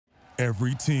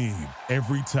Every team,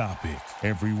 every topic,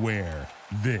 everywhere.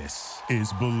 This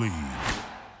is Believe.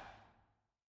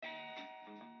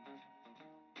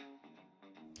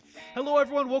 Hello,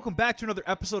 everyone. Welcome back to another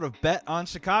episode of Bet on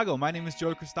Chicago. My name is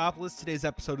Joey Christopoulos. Today's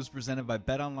episode is presented by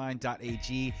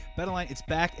BetOnline.ag. BetOnline, it's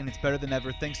back and it's better than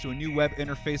ever thanks to a new web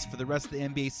interface for the rest of the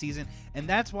NBA season, and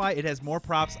that's why it has more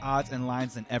props, odds, and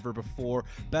lines than ever before.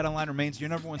 BetOnline remains your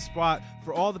number one spot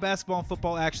for all the basketball and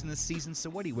football action this season, so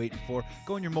what are you waiting for?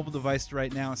 Go on your mobile device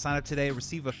right now and sign up today.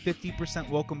 Receive a 50%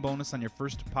 welcome bonus on your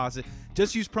first deposit.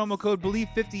 Just use promo code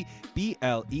BELIEVE50,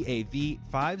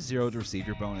 BLEAV50 to receive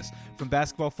your bonus. From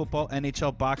basketball, football,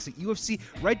 NHL, boxing, UFC,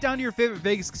 right down to your favorite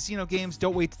Vegas casino games.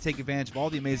 Don't wait to take advantage of all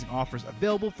the amazing offers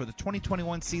available for the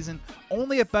 2021 season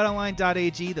only at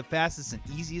BetOnline.ag, the fastest and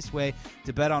easiest way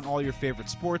to bet on all your favorite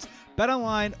sports.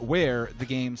 BetOnline, where the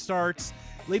game starts.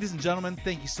 Ladies and gentlemen,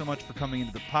 thank you so much for coming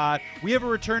into the pod. We have a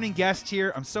returning guest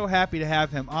here. I'm so happy to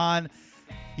have him on.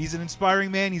 He's an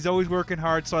inspiring man. He's always working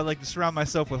hard, so I like to surround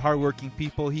myself with hardworking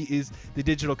people. He is the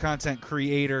digital content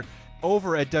creator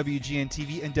over at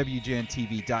WGN-TV and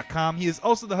WGNTV.com. He is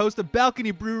also the host of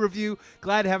Balcony Brew Review.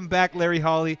 Glad to have him back, Larry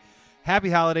Hawley. Happy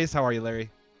holidays. How are you,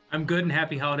 Larry? I'm good, and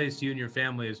happy holidays to you and your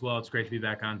family as well. It's great to be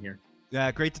back on here.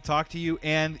 Yeah, great to talk to you.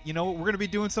 And, you know, we're going to be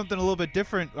doing something a little bit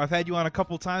different. I've had you on a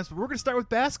couple times, but we're going to start with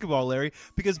basketball, Larry,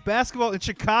 because basketball in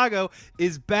Chicago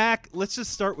is back. Let's just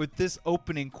start with this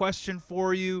opening question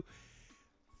for you.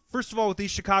 First of all, with these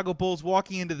Chicago Bulls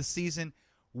walking into the season,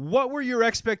 what were your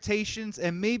expectations?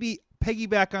 And maybe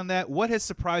piggyback on that, what has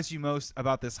surprised you most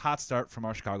about this hot start from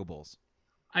our Chicago Bulls?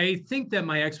 I think that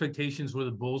my expectations were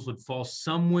the Bulls would fall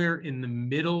somewhere in the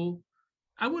middle.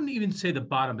 I wouldn't even say the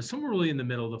bottom, but somewhere really in the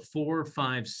middle, the 4,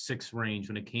 5, 6 range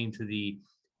when it came to the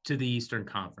Eastern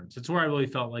Conference. It's where I really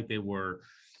felt like they were.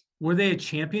 Were they a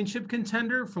championship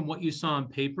contender from what you saw on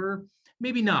paper?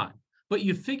 Maybe not. But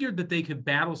you figured that they could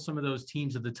battle some of those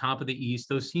teams at the top of the East.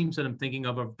 Those teams that I'm thinking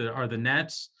of are the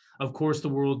Nets, of course,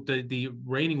 the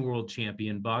reigning world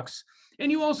champion Bucks.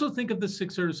 And you also think of the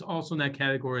Sixers also in that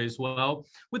category as well,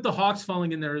 with the Hawks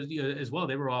falling in there as well.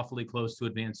 They were awfully close to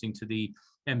advancing to the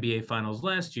NBA Finals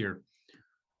last year.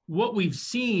 What we've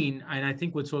seen, and I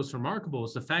think what's most remarkable,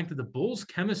 is the fact that the Bulls'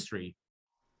 chemistry,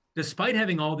 despite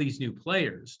having all these new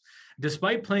players,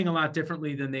 despite playing a lot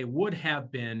differently than they would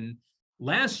have been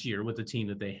last year with the team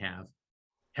that they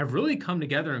have really come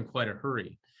together in quite a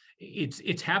hurry.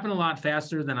 It's happened a lot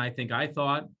faster than I think I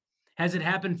thought. Has it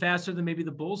happened faster than maybe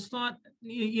the Bulls thought?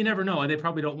 You never know. And they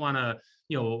probably don't want to,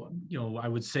 I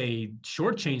would say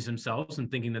shortchange themselves in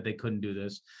thinking that they couldn't do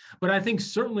this. But I think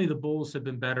certainly the Bulls have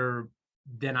been better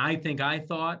than I think I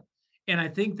thought. And I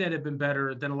think that have been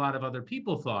better than a lot of other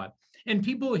people thought. And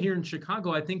people here in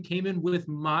Chicago, I think, came in with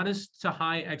modest to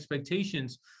high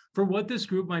expectations for what this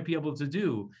group might be able to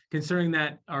do, considering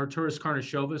that Arturas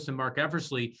Karnisovas and Mark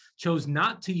Eversley chose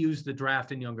not to use the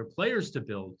draft and younger players to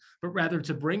build, but rather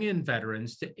to bring in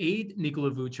veterans to aid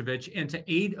Nikola Vucevic and to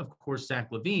aid, of course, Zach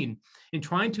LaVine in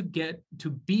trying to get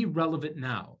to be relevant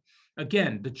now.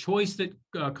 Again, the choice that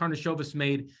Karnisovas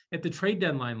made at the trade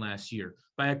deadline last year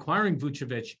by acquiring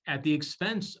Vucevic at the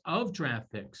expense of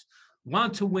draft picks,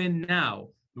 want to win now,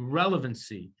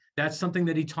 relevancy. That's something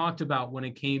that he talked about when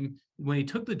he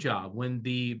took the job, when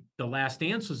the Last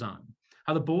Dance was on,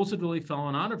 how the Bulls had really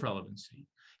fallen out of relevancy.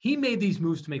 He made these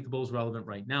moves to make the Bulls relevant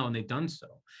right now, and they've done so.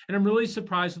 And I'm really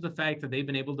surprised with the fact that they've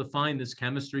been able to find this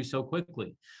chemistry so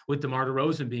quickly, with DeMar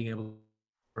DeRozan being able to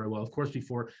very well, of course,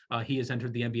 before he has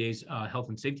entered the NBA's health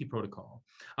and safety protocol.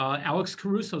 Alex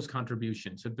Caruso's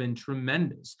contributions have been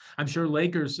tremendous. I'm sure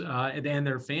Lakers and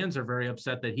their fans are very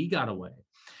upset that he got away.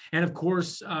 And of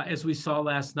course, as we saw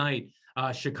last night,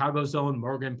 Chicago's own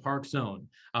Morgan Park's own,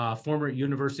 former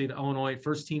University of Illinois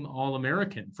first-team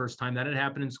All-American, first time that had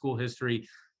happened in school history,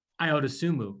 Ayo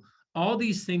Dosunmu. All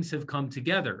these things have come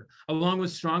together, along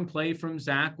with strong play from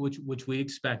Zach, which we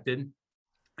expected.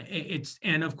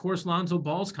 And of course, Lonzo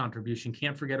Ball's contribution,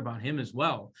 can't forget about him as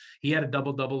well. He had a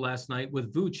double-double last night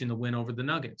with Vooch in the win over the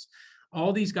Nuggets.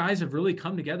 All these guys have really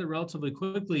come together relatively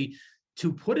quickly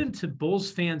to put into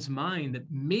Bulls fans' mind that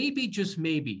maybe, just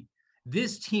maybe,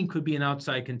 this team could be an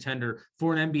outside contender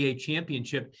for an NBA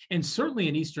championship and certainly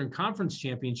an Eastern Conference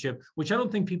championship, which I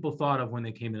don't think people thought of when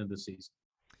they came into the season.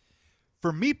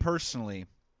 For me personally,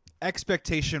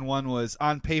 expectation one was,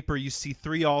 on paper, you see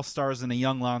 3 All-Stars and a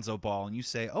young Lonzo Ball, and you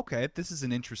say, okay, this is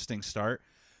an interesting start.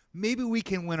 Maybe we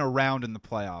can win a round in the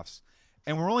playoffs.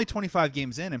 And we're only 25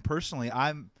 games in, and personally,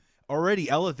 I'm already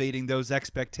elevating those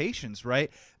expectations,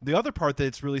 right? The other part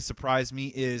that's really surprised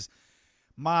me is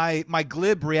my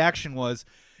glib reaction was,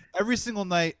 every single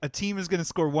night a team is going to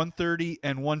score 130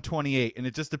 and 128, and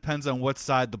it just depends on what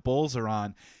side the Bulls are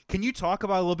on. Can you talk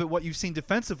about a little bit what you've seen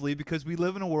defensively? Because we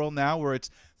live in a world now where it's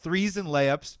threes and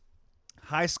layups,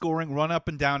 high scoring, run up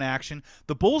and down action.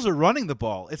 The Bulls are running the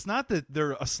ball. It's not that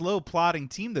they're a slow plodding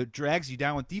team that drags you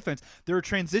down with defense. They're a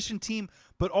transition team,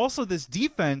 but also this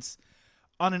defense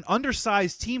on an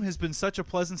undersized team has been such a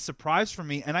pleasant surprise for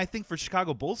me. And I think for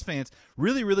Chicago Bulls fans,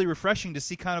 really, really refreshing to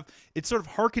see kind of it sort of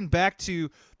harken back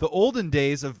to the olden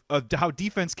days of how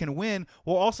defense can win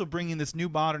while also bringing this new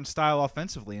modern style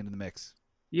offensively into the mix.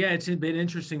 Yeah, it's been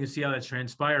interesting to see how that's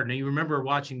transpired. Now, you remember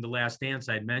watching The Last Dance.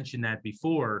 I'd mentioned that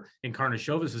before in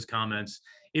Karnisovas's comments.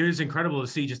 It was incredible to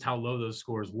see just how low those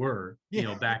scores were,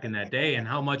 back in that day, and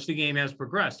how much the game has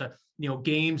progressed.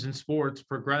 Games and sports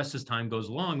progress as time goes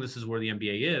along. This is where the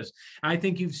NBA is. I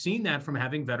think you've seen that from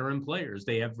having veteran players.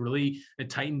 They have really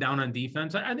tightened down on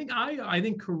defense. I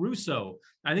think Caruso.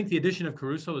 I think the addition of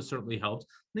Caruso has certainly helped.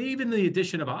 Even the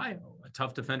addition of Ayo, a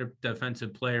tough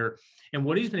defensive player, and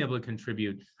what he's been able to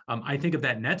contribute. I think of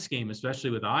that Nets game, especially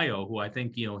with Ayo, who I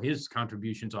think, his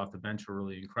contributions off the bench are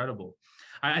really incredible.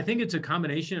 I think it's a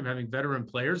combination of having veteran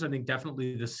players. I think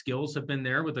definitely the skills have been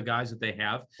there with the guys that they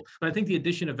have. But I think the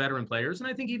addition of veteran players, and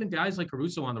I think even guys like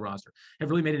Caruso on the roster, have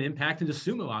really made an impact. And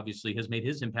Dosunmu obviously has made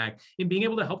his impact in being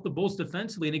able to help the Bulls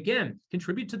defensively. And again,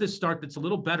 contribute to this start that's a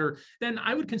little better than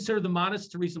I would consider the modest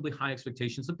to reasonably high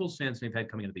expectations that Bulls fans may have had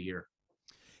coming into the year.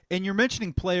 And you're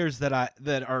mentioning players that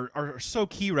are so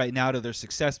key right now to their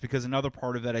success, because another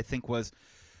part of that I think was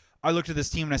I looked at this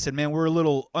team and I said, man, we're a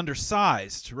little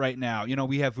undersized right now.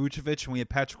 We have Vucevic and we have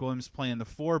Patrick Williams playing the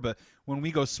 4, but when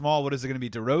we go small, what is it going to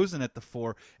be? DeRozan at the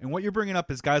 4. And what you're bringing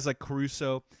up is guys like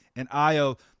Caruso and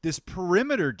Ayo, this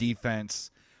perimeter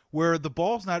defense where the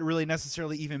ball's not really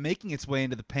necessarily even making its way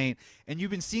into the paint. And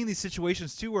you've been seeing these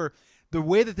situations too where the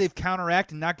way that they've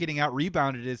counteracted not getting out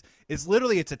rebounded is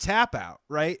literally it's a tap out,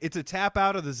 right? It's a tap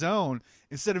out of the zone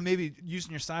instead of maybe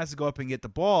using your size to go up and get the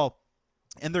ball.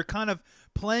 And they're kind of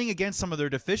playing against some of their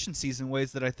deficiencies in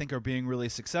ways that I think are being really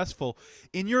successful.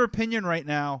 In your opinion right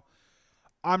now,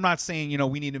 I'm not saying,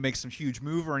 we need to make some huge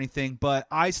move or anything, but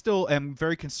I still am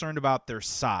very concerned about their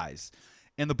size.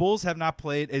 And the Bulls have not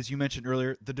played, as you mentioned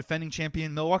earlier, the defending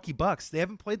champion Milwaukee Bucks. They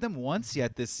haven't played them once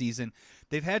yet this season.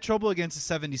 They've had trouble against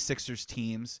the 76ers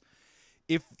teams.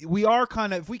 If we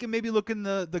can maybe look in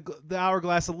the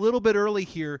hourglass a little bit early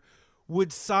here,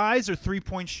 would size or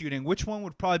three-point shooting, which one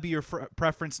would probably be your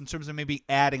preference in terms of maybe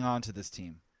adding on to this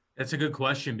team? That's a good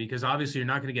question, because obviously you're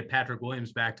not going to get Patrick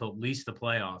Williams back till at least the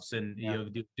playoffs, and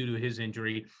due to his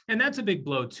injury, and that's a big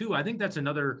blow too. I think that's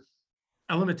another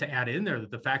element to add in there,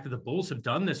 that the fact that the Bulls have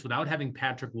done this without having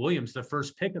Patrick Williams, the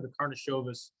first pick of the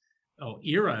Karnisovas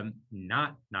era,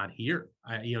 not here.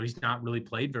 He's not really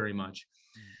played very much.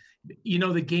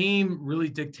 The game really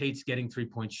dictates getting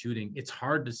three-point shooting. It's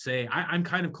hard to say. I'm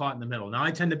kind of caught in the middle. Now,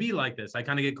 I tend to be like this. I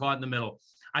kind of get caught in the middle.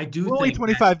 I do think only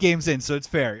 25 games in, so it's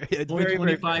fair. It's only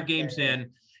 25 games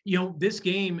in. This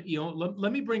game,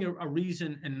 let me bring a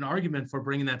reason and an argument for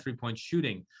bringing that three-point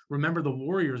shooting. Remember the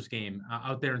Warriors game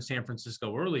out there in San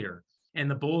Francisco earlier, and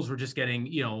the Bulls were just getting,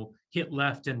 hit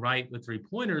left and right with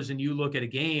three-pointers. And you look at a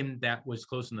game that was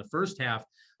close in the first half,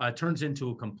 turns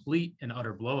into a complete and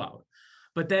utter blowout.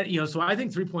 But that, so I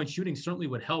think three-point shooting certainly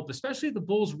would help, especially if the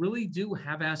Bulls really do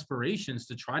have aspirations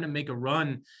to try to make a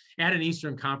run at an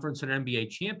Eastern Conference and NBA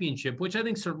championship, which I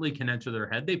think certainly can enter their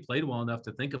head. They played well enough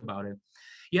to think about it.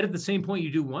 Yet at the same point, you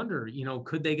do wonder,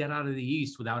 could they get out of the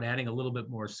East without adding a little bit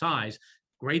more size?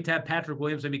 Great to have Patrick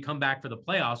Williams maybe come back for the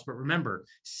playoffs, but remember,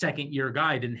 second-year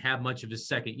guy didn't have much of his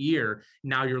second year.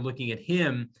 Now you're looking at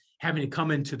him having to come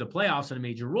into the playoffs in a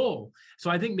major role. So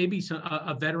I think maybe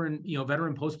a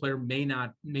veteran post player may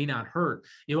not hurt.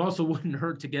 It also wouldn't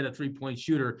hurt to get a three-point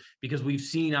shooter, because we've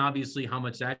seen obviously how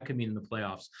much that could mean in the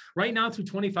playoffs. Right now through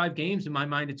 25 games, in my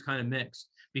mind, it's kind of mixed,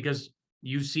 because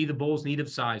you see the Bulls' need of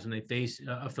size when they face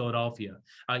Philadelphia.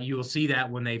 You will see that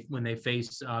when they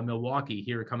face Milwaukee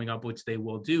here coming up, which they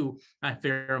will do a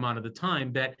fair amount of the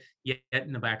time. But yet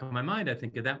in the back of my mind, I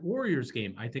think of that Warriors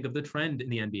game. I think of the trend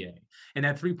in the NBA. And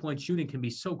that three-point shooting can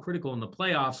be so critical in the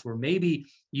playoffs, where maybe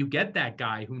you get that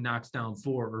guy who knocks down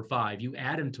 4 or 5. You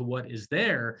add him to what is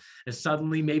there, and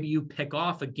suddenly maybe you pick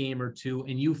off a game or two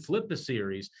and you flip the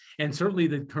series. And certainly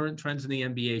the current trends in the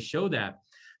NBA show that.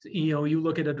 You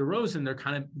look at a DeRozan,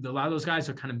 a lot of those guys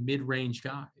are kind of mid-range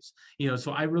guys,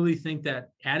 so I really think that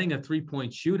adding a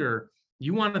three-point shooter,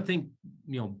 you want to think,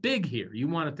 big here. You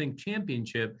want to think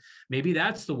championship. Maybe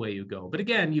that's the way you go. But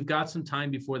again, you've got some time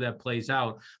before that plays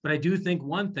out. But I do think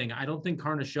one thing, I don't think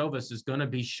Karnisovas is going to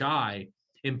be shy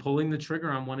in pulling the trigger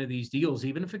on one of these deals,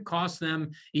 even if it costs them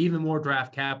even more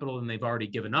draft capital than they've already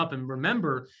given up. And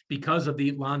remember, because of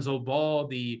the Lonzo Ball,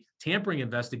 the tampering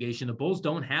investigation, the Bulls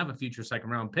don't have a future second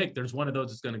round pick. There's one of those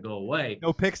that's going to go away.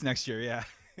 No picks next year. Yeah.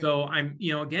 So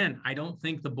again, I don't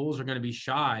think the Bulls are going to be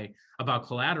shy about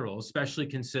collateral, especially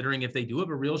considering if they do have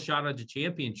a real shot at the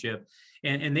championship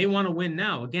and they want to win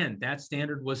now. Again, that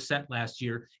standard was set last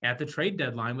year at the trade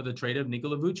deadline with the trade of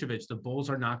Nikola Vucevic. The Bulls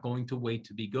are not going to wait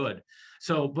to be good.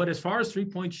 So, but as far as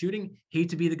 3-point shooting, hate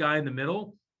to be the guy in the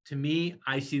middle. To me,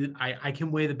 I see that I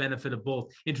can weigh the benefit of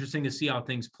both. Interesting to see how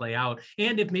things play out.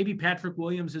 And if maybe Patrick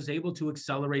Williams is able to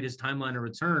accelerate his timeline of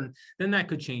return, then that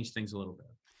could change things a little bit.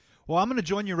 Well, I'm going to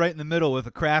join you right in the middle with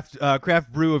a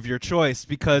craft brew of your choice,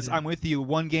 because I'm with you.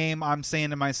 One game, I'm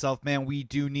saying to myself, man, we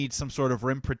do need some sort of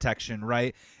rim protection,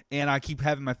 right? And I keep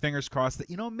having my fingers crossed that,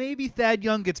 maybe Thad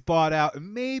Young gets bought out,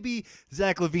 and maybe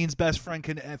Zach LaVine's best friend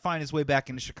can find his way back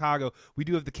into Chicago. We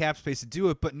do have the cap space to do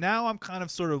it, but now I'm kind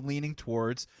of sort of leaning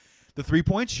towards the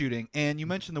 3-point shooting. And you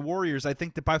mentioned the Warriors. I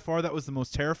think that by far that was the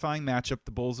most terrifying matchup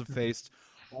the Bulls have faced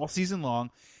all season long.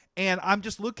 And I'm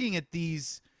just looking at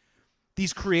these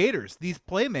creators, these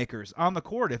playmakers on the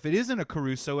court. If it isn't a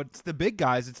Caruso, it's the big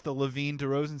guys. It's the LaVine,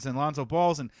 DeRozans, and Lonzo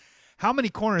Balls. And how many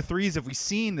corner threes have we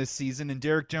seen this season? And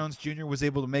Derrick Jones Jr. was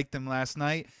able to make them last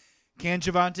night. Can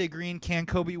Javonte Green, can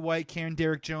Kobe White, can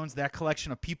Derrick Jones, that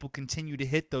collection of people continue to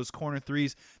hit those corner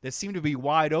threes that seem to be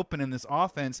wide open in this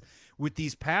offense with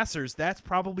these passers? That's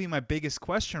probably my biggest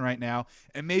question right now.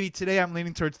 And maybe today I'm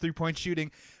leaning towards 3-point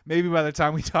shooting. Maybe by the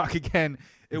time we talk again,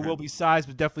 it will be size,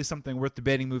 but definitely something worth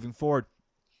debating moving forward.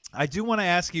 I do want to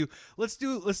ask you, let's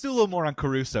do a little more on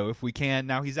Caruso if we can.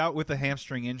 Now, he's out with a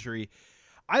hamstring injury.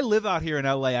 I live out here in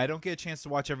LA. I don't get a chance to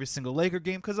watch every single Laker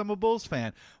game because I'm a Bulls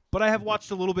fan, but I have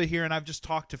watched a little bit here, and I've just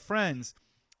talked to friends.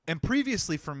 And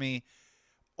previously for me,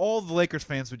 all the Lakers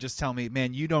fans would just tell me,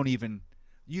 man, you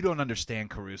don't understand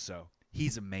Caruso.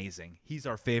 He's amazing. He's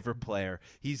our favorite player.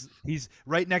 He's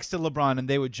right next to LeBron, and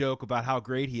they would joke about how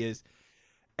great he is.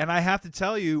 And I have to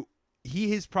tell you,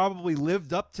 he has probably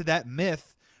lived up to that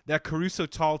myth, that Caruso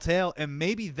tall tale, and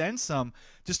maybe then some.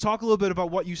 Just talk a little bit about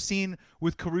what you've seen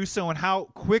with Caruso and how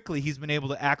quickly he's been able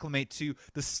to acclimate to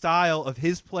the style of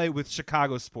his play with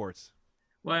Chicago sports.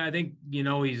 Well, I think,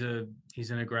 he's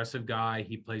an aggressive guy.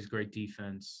 He plays great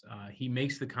defense. He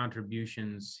makes the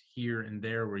contributions here and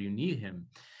there where you need him.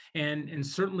 And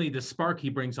certainly the spark he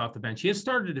brings off the bench. He has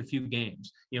started a few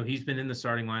games. He's been in the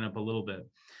starting lineup a little bit.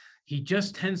 He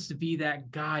just tends to be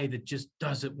that guy that just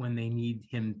does it when they need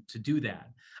him to do that.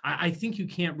 I think you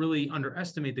can't really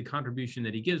underestimate the contribution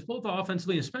that he gives, both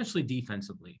offensively and especially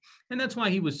defensively. And that's why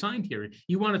he was signed here.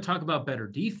 You want to talk about better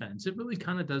defense, it really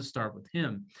kind of does start with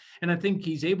him. And I think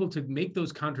he's able to make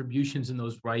those contributions in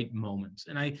those right moments.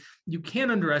 And you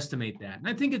can't underestimate that. And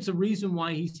I think it's a reason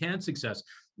why he's had success.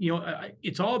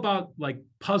 It's all about like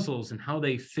puzzles and how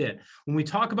they fit. When we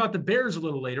talk about the Bears a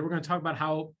little later, we're going to talk about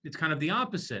how it's kind of the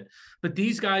opposite. But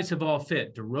these guys have all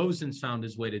fit. DeRozan's found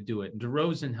his way to do it. And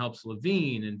DeRozan helps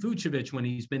LaVine and Vucevic when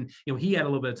he's been, he had a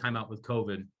little bit of time out with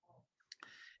COVID.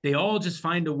 They all just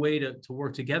find a way to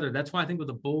work together. That's why I think with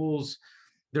the Bulls,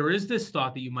 there is this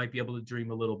thought that you might be able to dream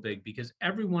a little big, because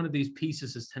every one of these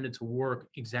pieces has tended to work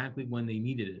exactly when they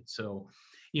needed it. So,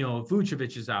 if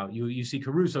Vucevic is out, you see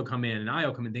Caruso come in and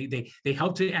Ayo come in. They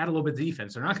help to add a little bit of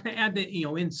defense. They're not going to add the,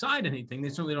 inside anything. They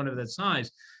certainly don't have that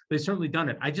size. They've certainly done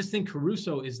it. I just think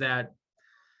Caruso is that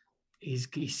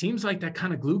he seems like that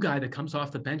kind of glue guy that comes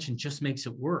off the bench and just makes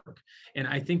it work. And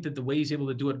I think that the way he's able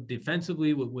to do it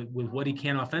defensively with what he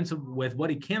can offensively,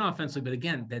 but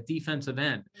again, that defensive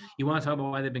end, you want to talk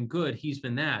about why they've been good. He's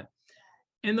been that.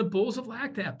 And the Bulls have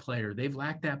lacked that player. They've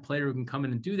lacked that player who can come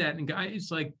in and do that. And guys,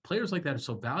 like players like that are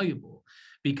so valuable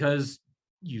because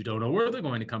you don't know where they're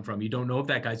going to come from. You don't know if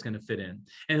that guy's going to fit in.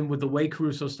 And with the way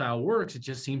Caruso style works, it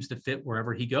just seems to fit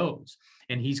wherever he goes.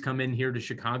 And he's come in here to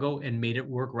Chicago and made it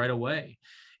work right away.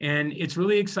 And it's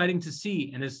really exciting to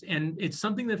see. And it's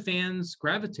something that fans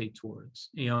gravitate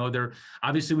towards. They're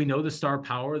obviously, we know the star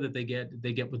power that they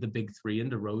get with the big three,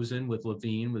 and DeRozan, with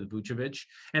LaVine, with Vucevic.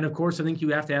 And of course, I think you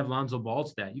have to have Lonzo Ball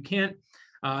to that. You can't,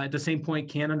 at the same point,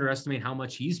 can't underestimate how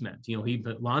much he's meant.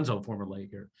 Lonzo, former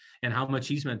Laker, and how much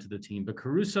he's meant to the team. But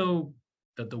Caruso,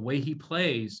 the way he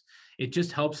plays, it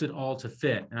just helps it all to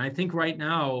fit. And I think right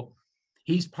now,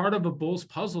 he's part of a Bulls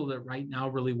puzzle that right now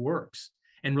really works.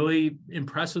 And really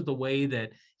impressed with the way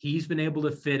that he's been able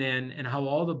to fit in and how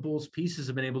all the Bulls pieces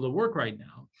have been able to work right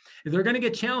now. They're going to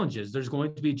get challenges. There's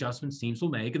going to be adjustments teams will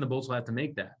make, and the Bulls will have to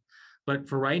make that. But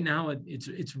for right now,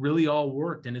 it's really all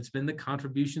worked, and it's been the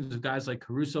contributions of guys like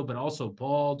Caruso, but also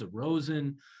Ball,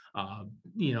 DeRozan,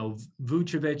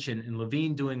 Vucevic and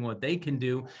Levine doing what they can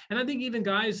do. And I think even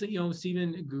guys that,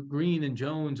 Stephen Green and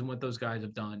Jones and what those guys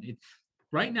have done,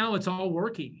 right now it's all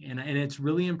working, and it's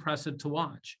really impressive to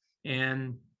watch.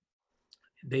 And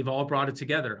they've all brought it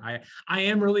together. I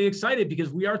am really excited because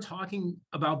we are talking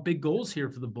about big goals here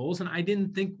for the Bulls, and I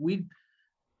didn't think we'd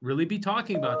really be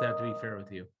talking about that, to be fair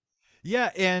with you.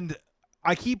 Yeah, and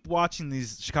I keep watching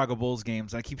these Chicago Bulls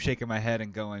games. And I keep shaking my head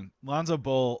and going, Lonzo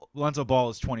Ball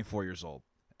is 24 years old.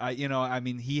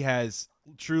 He has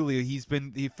truly. He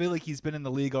feel like he's been in the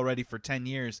league already for 10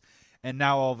 years, and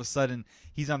now all of a sudden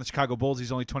he's on the Chicago Bulls.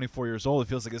 He's only 24 years old. It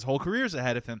feels like his whole career's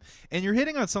ahead of him. And you're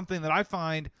hitting on something that I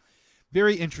find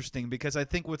very interesting, because I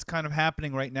think what's kind of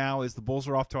happening right now is the Bulls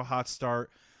are off to a hot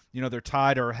start. They're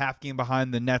tied or a half game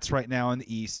behind the Nets right now in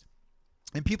the East,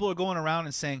 and people are going around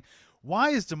and saying,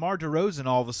 why is DeMar DeRozan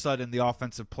all of a sudden the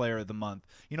offensive player of the month?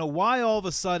 Why all of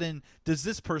a sudden does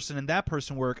this person and that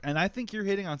person work? And I think you're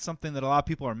hitting on something that a lot of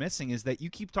people are missing, is that you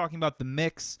keep talking about the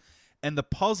mix and the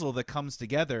puzzle that comes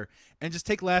together. And just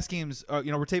take last game's,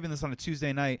 we're taping this on a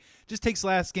Tuesday night. Just takes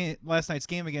last night's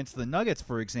game against the Nuggets,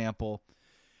 for example.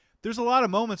 There's a lot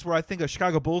of moments where I think a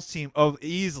Chicago Bulls team of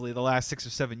easily the last 6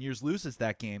 or 7 years loses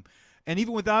that game. And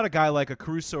even without a guy like a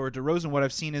Caruso or DeRozan, what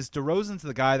I've seen is DeRozan's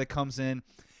the guy that comes in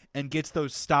and gets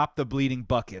those stop the bleeding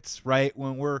buckets, right?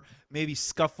 When we're maybe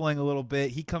scuffling a little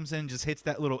bit, he comes in, just hits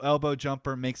that little elbow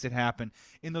jumper, makes it happen.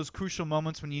 In those crucial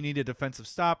moments when you need a defensive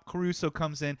stop, Caruso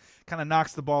comes in, kind of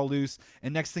knocks the ball loose,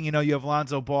 and next thing you know, you have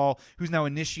Lonzo Ball, who's now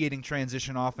initiating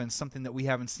transition offense, something that we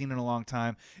haven't seen in a long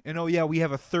time. And we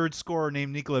have a third scorer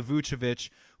named Nikola Vucevic,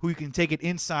 who can take it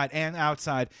inside and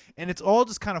outside, and it's all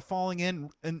just kind of falling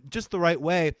in just the right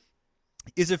way.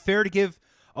 Is it fair to give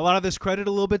a lot of this credit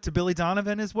a little bit to Billy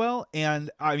Donovan as well?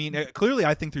 And I mean, clearly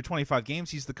I think through 25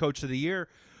 games, he's the coach of the year,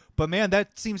 but man,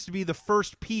 that seems to be the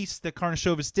first piece that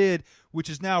Karnisovas did, which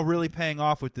is now really paying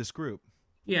off with this group.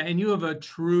 Yeah. And you have a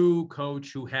true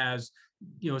coach who has,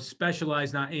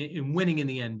 specialized not in winning in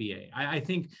the NBA. I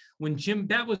think when Jim,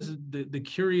 that was the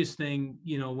curious thing,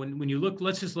 when you look,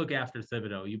 let's just look after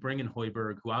Thibodeau, you bring in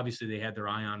Hoiberg, who obviously they had their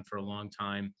eye on for a long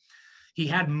time. He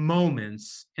had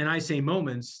moments, and I say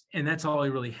moments, and that's all he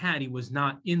really had. He was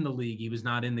not in the league. He was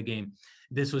not in the game.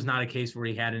 This was not a case where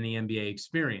he had any NBA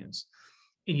experience.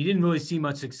 And you didn't really see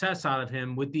much success out of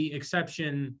him, with the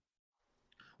exception,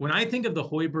 when I think of the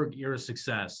Hoiberg era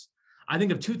success, I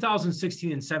think of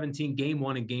 2016 and 17, game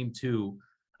 1 and game 2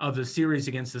 of the series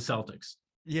against the Celtics.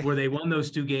 Yeah. Where they won those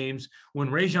 2 games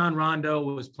when Rajon Rondo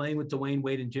was playing with Dwayne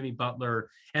Wade and Jimmy Butler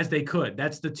as they could.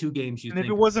 That's the 2 games you think. And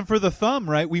if it wasn't for the thumb,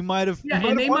 right, we might have. Yeah,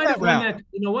 and they might have won that.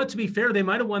 You know what? To be fair, they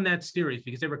might have won that series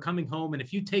because they were coming home. And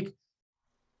if you take,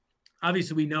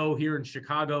 obviously, we know here in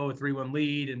Chicago a 3-1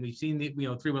 lead, and we've seen the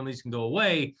 3-1 leads can go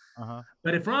away.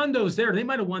 But if Rondo's there, they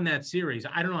might have won that series.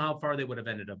 I don't know how far they would have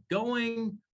ended up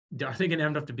going. Are they going to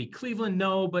end up to beat Cleveland?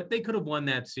 No, but they could have won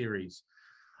that series.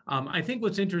 I think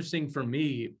what's interesting for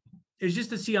me is just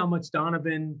to see how much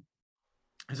Donovan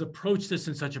has approached this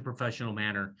in such a professional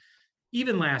manner.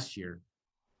 Even last year,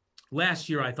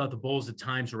 I thought the Bulls at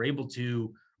times were able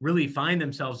to really find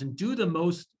themselves and do the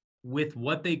most with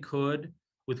what they could,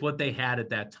 with what they had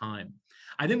at that time.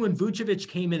 I think when Vucevic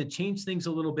came in, it changed things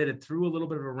a little bit. It threw a little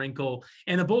bit of a wrinkle,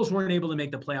 and the Bulls weren't able to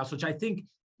make the playoffs, which I think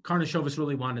Karnisovas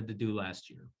really wanted to do last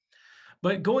year.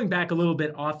 But going back a little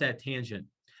bit off that tangent,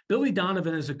 Billy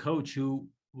Donovan is a coach who,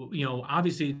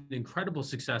 obviously incredible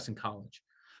success in college,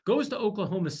 goes to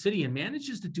Oklahoma City and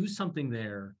manages to do something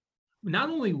there, not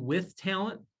only with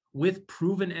talent, with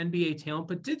proven NBA talent,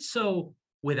 but did so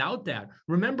without that.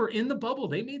 Remember, in the bubble,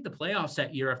 they made the playoffs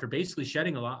that year after basically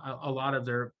shedding a lot of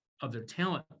their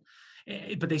talent,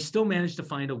 but they still managed to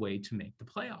find a way to make the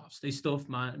playoffs. They still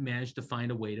managed to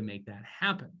find a way to make that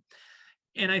happen.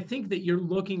 And I think that you're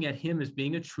looking at him as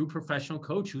being a true professional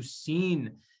coach who's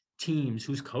seen teams,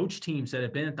 who's coached teams that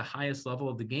have been at the highest level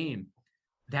of the game.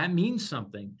 That means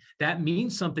something. That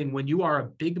means something when you are a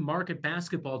big market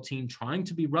basketball team trying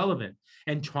to be relevant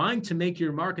and trying to make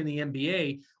your mark in the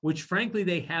NBA, which frankly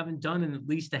they haven't done in at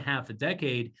least a half a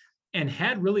decade, and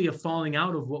had really a falling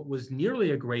out of what was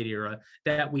nearly a great era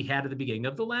that we had at the beginning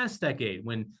of the last decade,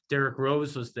 when Derrick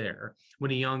Rose was there, when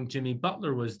a young Jimmy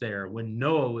Butler was there, when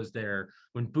Noah was there,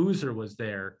 when Boozer was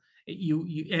there,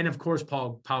 and of course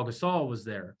Paul Gasol was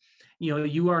there.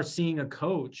 You are seeing a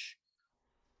coach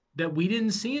that we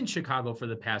didn't see in Chicago for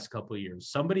the past couple of years.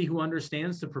 Somebody who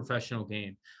understands the professional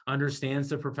game, understands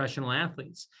the professional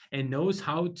athletes, and knows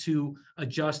how to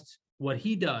adjust what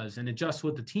he does and adjust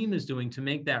what the team is doing to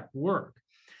make that work.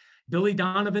 Billy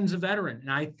Donovan's a veteran,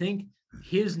 and I think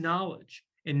his knowledge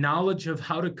of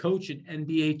how to coach an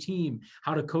NBA team,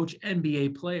 how to coach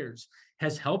NBA players,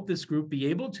 has helped this group be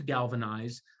able to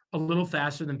galvanize a little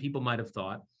faster than people might have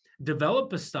thought,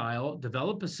 develop a style,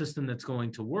 develop a system that's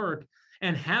going to work,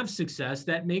 and have success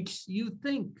that makes you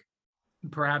think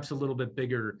perhaps a little bit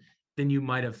bigger than you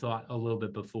might have thought a little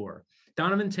bit before.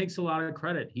 Donovan takes a lot of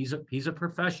credit. He's a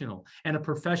professional, and a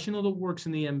professional that works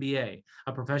in the NBA,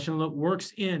 a professional that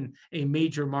works in a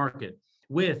major market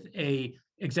with a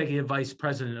executive vice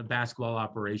president of basketball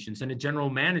operations and a general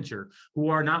manager who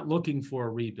are not looking for a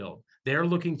rebuild. They're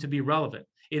looking to be relevant.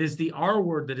 It is the R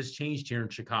word that has changed here in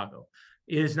Chicago.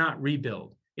 It is not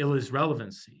rebuild. It is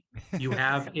relevancy. You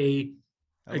have a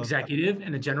executive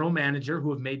and a general manager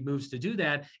who have made moves to do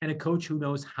that, and a coach who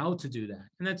knows how to do that.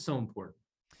 And that's so important.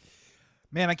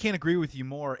 Man, I can't agree with you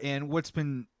more. And what's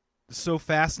been so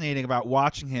fascinating about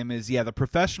watching him is, the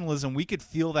professionalism. We could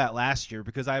feel that last year,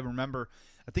 because I remember,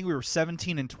 I think we were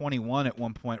 17-21 at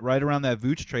one point, right around that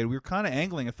Vooch trade. We were kind of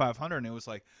angling at 500, and it was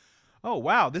like, oh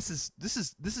wow, this is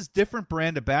different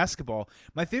brand of basketball.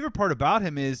 My favorite part about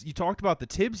him is, you talked about the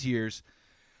Tibbs years.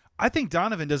 I think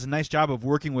Donovan does a nice job of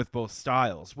working with both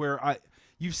styles, where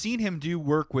you've seen him do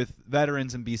work with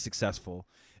veterans and be successful.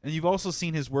 And you've also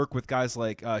seen his work with guys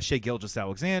like Shai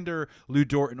Gilgeous-Alexander, Lou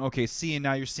Dort in OKC, and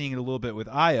now you're seeing it a little bit with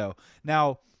Ayo.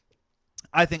 Now,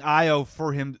 I think Ayo,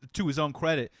 for him, to his own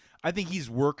credit, I think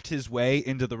he's worked his way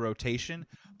into the rotation,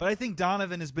 but I think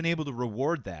Donovan has been able to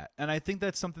reward that. And I think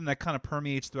that's something that kind of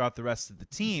permeates throughout the rest of the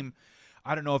team.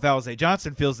 I don't know if Alize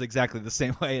Johnson feels exactly the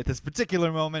same way at this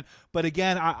particular moment, but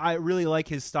again, I really like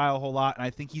his style a whole lot, and I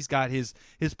think he's got his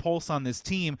pulse on this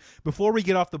team. Before we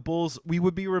get off the Bulls, we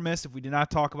would be remiss if we did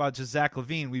not talk about just Zach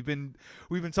LaVine. We've been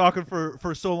talking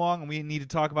for so long, and we need to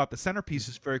talk about the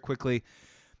centerpieces very quickly.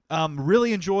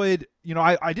 Really enjoyed,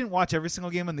 I didn't watch every single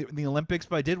game in the Olympics,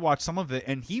 but I did watch some of it,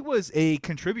 and he was a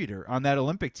contributor on that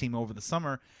Olympic team over the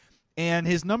summer, and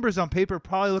his numbers on paper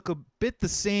probably look a bit the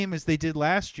same as they did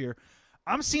last year.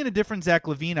 I'm seeing a different Zach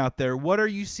LaVine out there. What are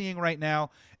you seeing right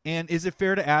now? And is it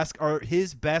fair to ask, are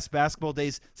his best basketball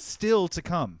days still to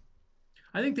come?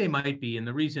 I think they might be, and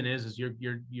the reason is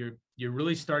you're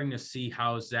really starting to see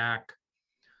how Zach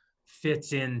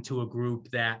fits into a group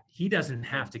that he doesn't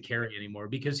have to carry anymore,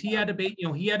 because he had to be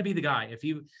the guy. If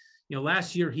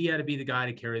last year he had to be the guy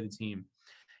to carry the team.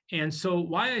 And so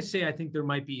why I say I think there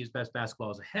might be his best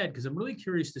basketball is ahead, because I'm really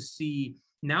curious to see,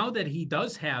 now that he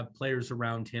does have players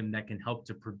around him that can help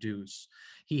to produce,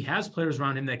 he has players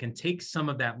around him that can take some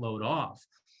of that load off.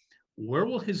 Where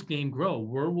will his game grow?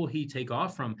 Where will he take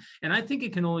off from? And I think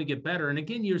it can only get better. And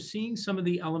again, you're seeing some of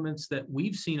the elements that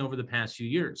we've seen over the past few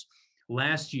years.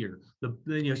 Last year,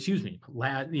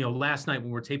 last night when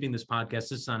we're taping this podcast,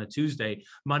 this is on a Tuesday.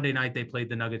 Monday night, they played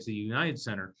the Nuggets at the United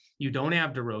Center. You don't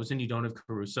have DeRozan, you don't have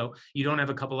Caruso, you don't have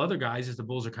a couple other guys, as the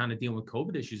Bulls are kind of dealing with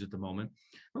COVID issues at the moment.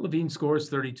 LaVine scores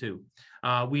 32.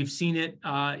 We've seen it,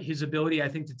 his ability, I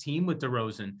think, to team with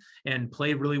DeRozan and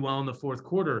play really well in the fourth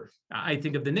quarter. I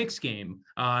think of the Knicks game.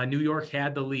 New York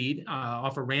had the lead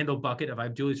off a Randall bucket,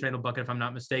 Julius Randle bucket, if I'm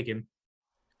not mistaken.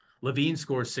 LaVine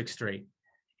scores 6 straight.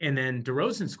 And then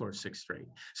DeRozan scores 6 straight.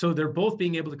 So they're both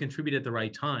being able to contribute at the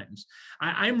right times.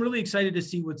 I'm really excited to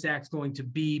see what Zach's going to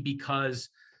be, because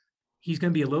he's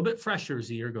going to be a little bit fresher as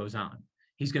the year goes on.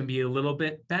 He's going to be a little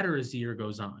bit better as the year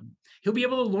goes on. He'll be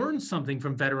able to learn something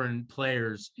from veteran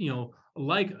players,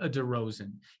 like a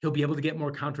DeRozan. He'll be able to get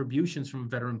more contributions from a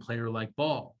veteran player like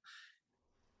Ball.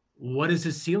 What is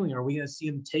his ceiling? Are we going to see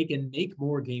him take and make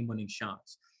more game-winning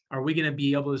shots? Are we going to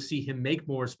be able to see him make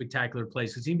more spectacular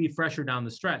plays? Because he's going to be fresher down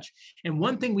the stretch. And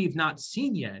one thing we've not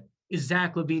seen yet is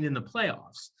Zach LaVine in the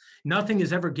playoffs. Nothing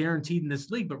is ever guaranteed in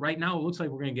this league, but right now it looks like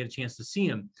we're going to get a chance to see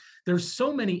him. There's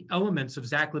so many elements of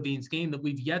Zach LaVine's game that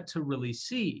we've yet to really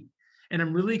see. And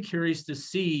I'm really curious to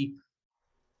see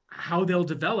how they'll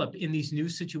develop in these new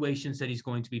situations that he's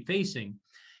going to be facing.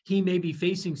 He may be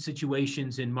facing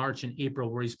situations in March and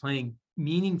April where he's playing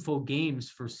meaningful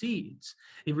games for seeds.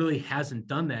 He really hasn't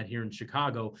done that here in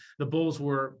Chicago. The Bulls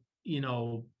were,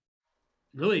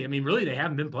 really, they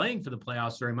haven't been playing for the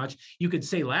playoffs very much. You could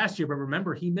say last year, but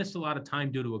remember, he missed a lot of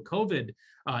time due to a COVID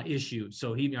issue.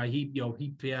 So he had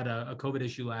a COVID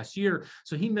issue last year.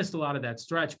 So he missed a lot of that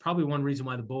stretch. Probably one reason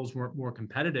why the Bulls weren't more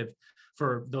competitive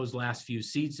for those last few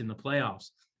seats in the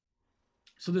playoffs.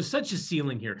 So there's such a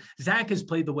ceiling here. Zach has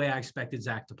played the way I expected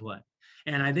Zach to play.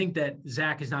 And I think that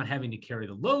Zach is not having to carry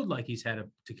the load like he's had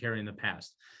to carry in the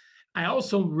past. I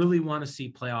also really want to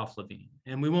see playoff LaVine.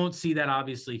 And we won't see that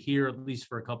obviously here, at least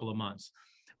for a couple of months.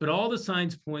 But all the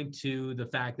signs point to the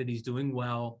fact that he's doing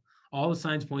well. All the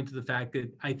signs point to the fact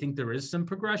that I think there is some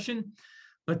progression.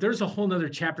 But there's a whole nother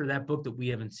chapter of that book that we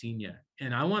haven't seen yet.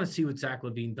 And I want to see what Zach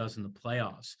LaVine does in the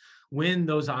playoffs, when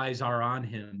those eyes are on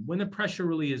him, when the pressure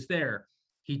really is there.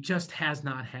 He just has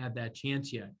not had that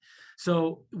chance yet.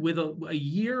 So with a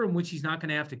year in which he's not going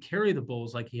to have to carry the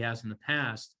Bulls like he has in the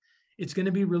past, it's going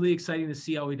to be really exciting to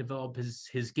see how he develops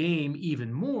his game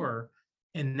even more.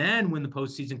 And then when the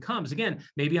postseason comes, again,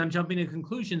 maybe I'm jumping to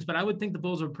conclusions, but I would think the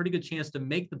Bulls have a pretty good chance to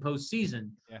make the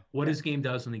postseason. What his game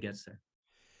does when he gets there.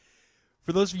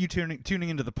 For those of you tuning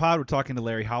into the pod, we're talking to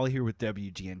Larry Holly here with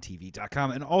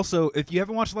WGNTV.com. And also, if you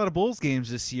haven't watched a lot of Bulls games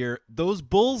this year, those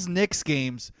Bulls-Knicks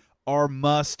games are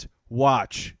must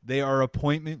watch. They are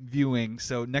appointment viewing.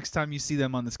 So next time you see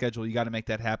them on the schedule, you got to make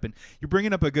that happen. You're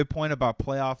bringing up a good point about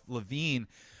playoff LaVine,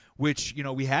 which,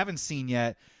 we haven't seen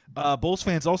yet. Bulls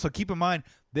fans, also keep in mind,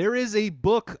 there is a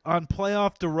book on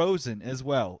playoff DeRozan as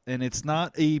well, and it's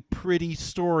not a pretty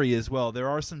story as well. There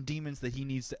are some demons that he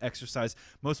needs to exercise,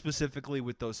 most specifically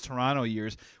with those Toronto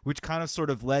years, which kind of sort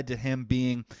of led to him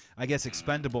being, I guess,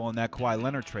 expendable in that Kawhi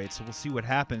Leonard trade. So we'll see what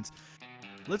happens.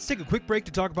 Let's take a quick break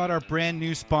to talk about our brand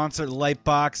new sponsor,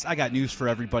 Lightbox. I got news for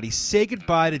everybody. Say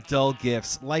goodbye to dull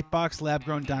gifts. Lightbox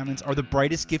lab-grown diamonds are the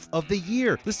brightest gift of the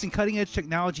year. Listing cutting-edge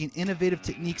technology and innovative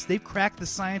techniques, they've cracked the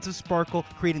science of sparkle,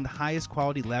 creating the highest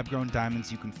quality lab-grown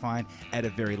diamonds you can find at a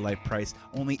very light price.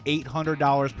 Only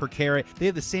 $800 per carat. They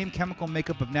have the same chemical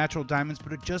makeup of natural diamonds,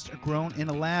 but are just grown in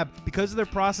a lab. Because of their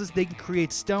process, they can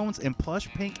create stones in plush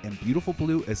pink and beautiful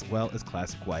blue, as well as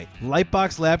classic white.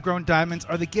 Lightbox lab-grown diamonds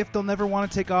are the gift they'll never want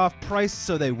to take off, priced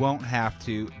so they won't have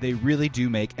to. They really do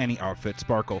make any outfit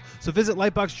sparkle. So visit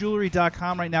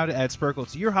lightboxjewelry.com right now to add sparkle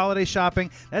to your holiday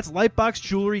shopping. That's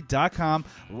lightboxjewelry.com.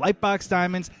 Lightbox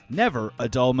diamonds, never a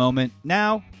dull moment.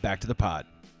 Now, back to the pod.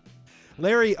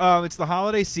 Larry, it's the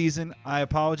holiday season. I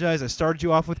apologize. I started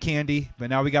you off with candy, but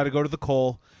now we got to go to the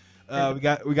coal. We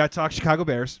got to talk Chicago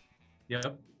Bears.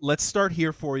 Yep. Let's start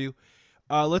here for you.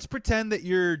 Let's pretend that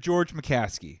you're George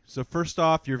McCaskey. So first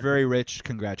off, you're very rich.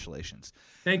 Congratulations.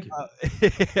 Thank you.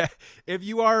 If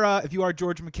you are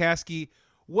George McCaskey,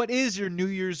 what is your New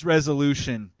Year's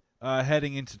resolution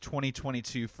heading into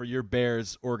 2022 for your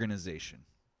Bears organization?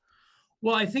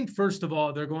 Well, I think first of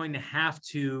all, they're going to have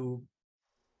to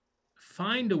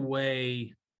find a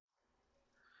way.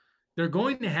 They're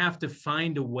going to have to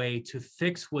find a way to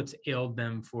fix what's ailed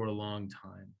them for a long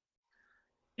time.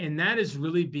 And that is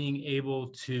really being able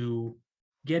to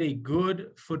get a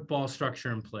good football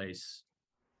structure in place.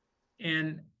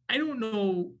 And I don't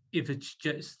know if it's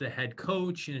just the head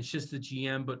coach and it's just the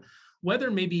GM, but whether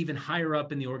maybe even higher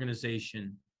up in the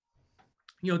organization,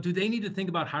 do they need to think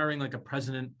about hiring like a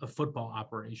president of football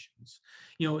operations?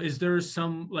 Is there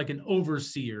some like an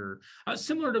overseer,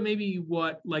 similar to maybe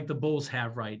what like the Bulls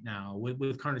have right now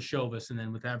with Karnisovas and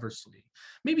then with Eversley?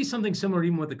 Maybe something similar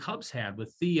even what the Cubs had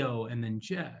with Theo and then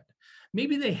Jed.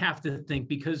 Maybe they have to think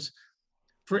because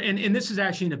and this is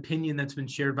actually an opinion that's been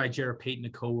shared by Jared Payton, a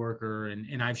coworker,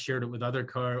 and I've shared it with other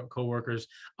coworkers.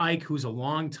 Ike, who's a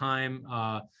longtime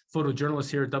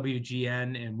photojournalist here at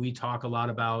WGN, and we talk a lot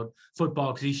about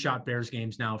football because he's shot Bears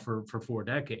games now for 4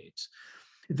 decades.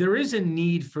 There is a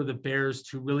need for the Bears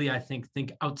to really, I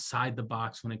think outside the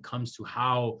box when it comes to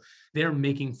how they're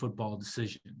making football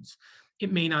decisions.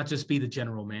 It may not just be the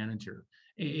general manager.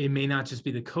 It may not just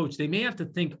be the coach. They may have to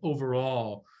think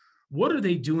overall, what are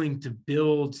they doing to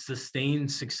build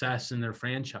sustained success in their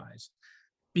franchise?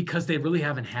 Because they really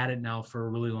haven't had it now for a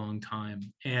really long time.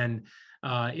 And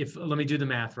let me do the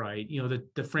math right,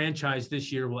 the franchise this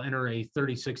year will enter a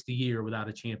 36th year without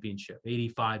a championship,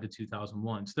 85 to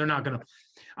 2001. So they're not going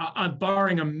to,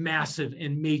 barring a massive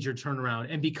and major turnaround.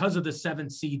 And because of the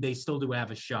 7th seed, they still do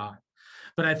have a shot.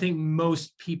 But I think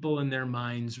most people in their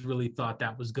minds really thought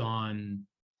that was gone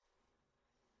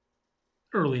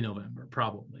early November,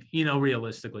 probably,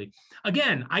 realistically.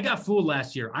 Again, I got fooled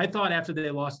last year. I thought after they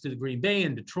lost to the Green Bay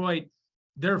and Detroit,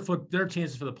 their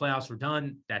chances for the playoffs were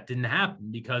done. That didn't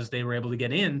happen because they were able to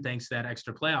get in thanks to that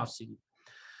extra playoff seed.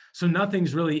 So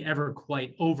nothing's really ever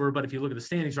quite over. But if you look at the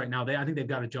standings right now, I think they've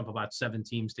got to jump about 7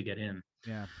 teams to get in.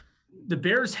 Yeah. The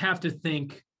Bears have to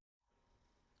think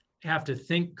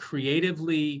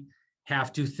creatively,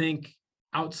 have to think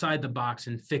outside the box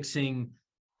and fixing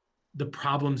the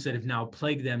problems that have now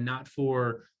plagued them, not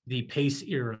for the Pace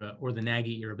era or the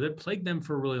Nagy era, but it plagued them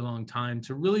for a really long time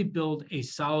to really build a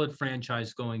solid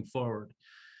franchise going forward.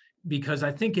 Because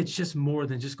I think it's just more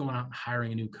than just going out and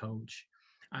hiring a new coach.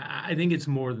 I think it's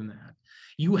more than that.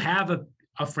 You have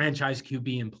a franchise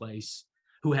QB in place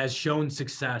who has shown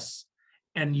success,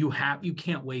 and you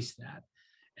can't waste that.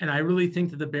 And I really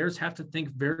think that the Bears have to think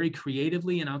very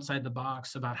creatively and outside the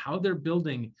box about how they're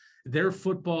building their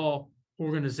football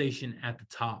organization at the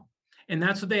top. And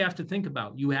that's what they have to think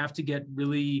about. You have to get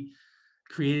really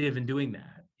creative in doing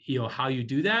that. How you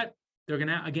do that, they're going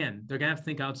to have to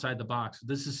think outside the box.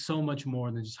 This is so much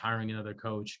more than just hiring another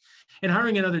coach and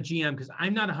hiring another GM, because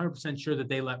I'm not 100% sure that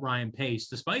they let Ryan Pace,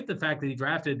 despite the fact that he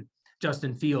drafted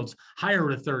Justin Fields, hire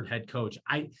a third head coach.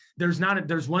 There's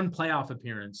one playoff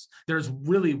appearance. There's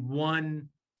really one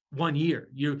year.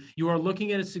 You are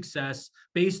looking at a success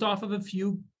based off of a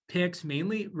few picks,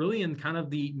 mainly really in kind of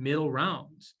the middle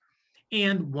rounds.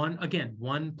 And one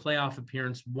playoff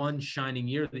appearance, one shining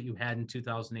year that you had in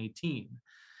 2018.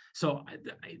 So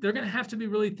they're going to have to be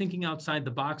really thinking outside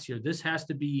the box here. This has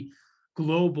to be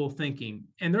global thinking,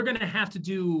 and they're going to have to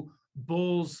do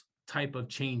Bulls type of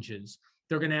changes.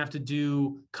 They're going to have to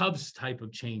do Cubs type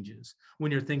of changes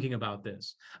when you're thinking about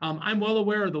this. I'm well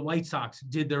aware the White Sox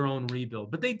did their own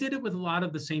rebuild, but they did it with a lot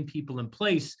of the same people in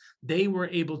place. They were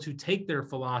able to take their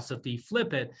philosophy,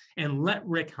 flip it, and let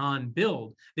Rick Hahn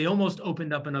build. They almost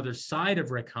opened up another side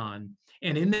of Rick Hahn.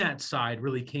 And in that side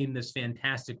really came this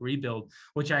fantastic rebuild,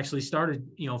 which actually started,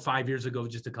 5 years ago,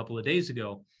 just a couple of days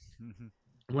ago.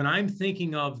 Mm-hmm. When I'm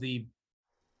thinking of the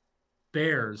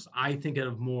Bears, I think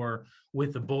of more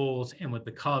with the Bulls and with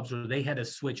the Cubs, where they had to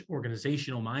switch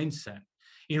organizational mindset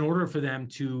in order for them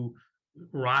to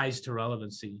rise to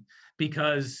relevancy,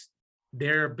 because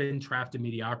they've been trapped in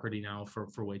mediocrity now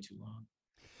for way too long.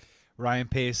 Ryan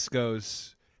Pace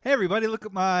goes, "Hey, everybody, look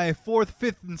at my 4th,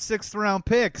 5th, and 6th round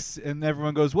picks." And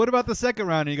everyone goes, "What about the 2nd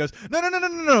round?" And he goes,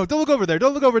 No. Don't look over there.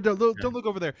 Don't look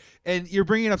over there. And you're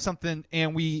bringing up something,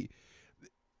 and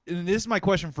this is my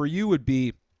question for you would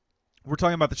be, we're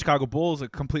talking about the Chicago Bulls, a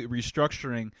complete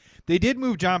restructuring. They did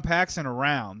move John Paxson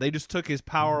around. They just took his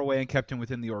power away and kept him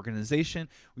within the organization.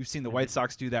 We've seen the White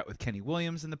Sox do that with Kenny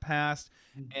Williams in the past.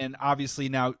 And obviously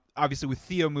with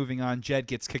Theo moving on, Jed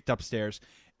gets kicked upstairs.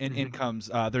 And in comes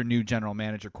their new general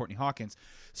manager, Courtney Hawkins.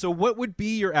 So what would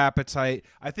be your appetite?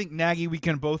 I think Nagy, we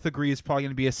can both agree, is probably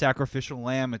going to be a sacrificial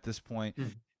lamb at this point.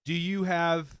 Do you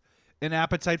have an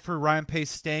appetite for Ryan Pace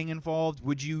staying involved?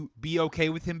 Would you be okay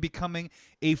with him becoming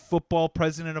a football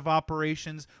president of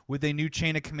operations with a new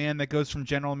chain of command that goes from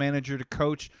general manager to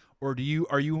coach? Or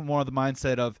are you more of the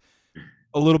mindset of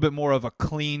a little bit more of a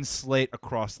clean slate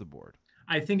across the board?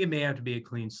 I think it may have to be a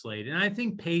clean slate. And I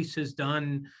think Pace has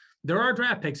done – there are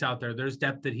draft picks out there. There's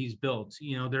depth that he's built.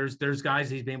 There's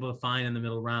guys he's been able to find in the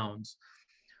middle rounds.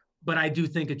 But I do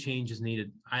think a change is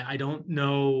needed. I don't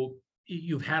know.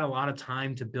 You've had a lot of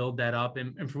time to build that up.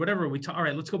 And for whatever all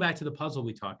right, let's go back to the puzzle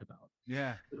we talked about.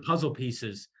 Yeah. The puzzle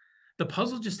pieces. The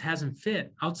puzzle just hasn't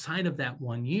fit outside of that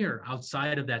 1 year,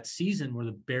 outside of that season where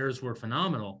the Bears were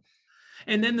phenomenal.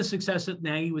 And then the success that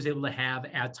Nagy was able to have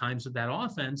at times with that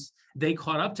offense, they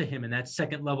caught up to him, and that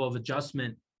second level of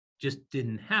adjustment just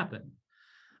didn't happen.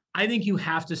 I think you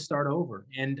have to start over.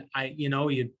 And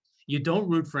you don't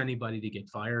root for anybody to get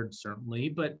fired, certainly,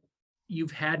 but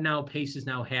Pace has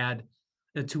now had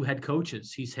 2 head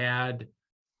coaches. He's had,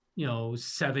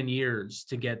 7 years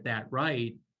to get that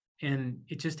right. And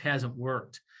it just hasn't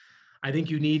worked. I think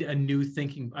you need a new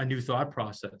thought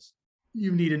process.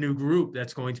 You need a new group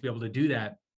that's going to be able to do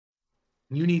that.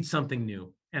 You need something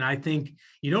new. And I think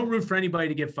you don't root for anybody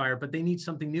to get fired, but they need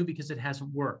something new because it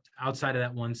hasn't worked. Outside of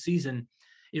that one season,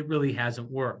 it really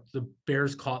hasn't worked. The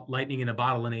Bears caught lightning in a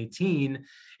bottle in 2018,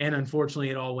 and unfortunately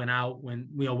it all went out when,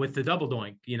 with the double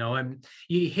doink, and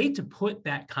you hate to put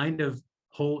that kind of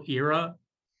whole era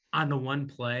on the one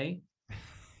play,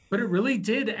 but it really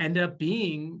did end up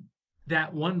being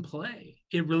that one play.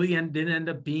 It really did end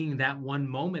up being that one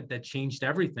moment that changed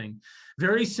everything.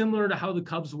 Very similar to how the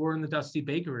Cubs were in the Dusty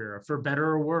Baker era, for better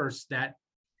or worse. That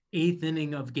 8th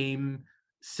inning of Game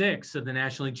 6 of the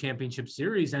National League Championship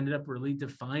Series ended up really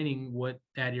defining what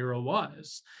that era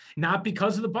was. Not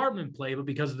because of the Bartman play, but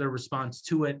because of their response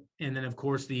to it. And then, of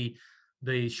course, the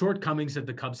shortcomings that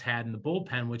the Cubs had in the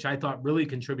bullpen, which I thought really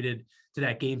contributed to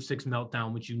that Game 6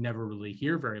 meltdown, which you never really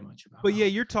hear very much about. But yeah,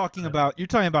 you're talking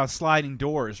about sliding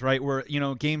doors, right? Where,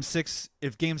 Game 6,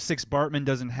 if Game 6 Bartman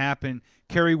doesn't happen,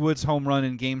 Kerry Wood's home run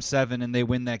in Game 7 and they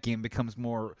win that game becomes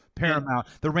more paramount.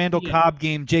 The Randall Cobb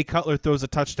game, Jay Cutler throws a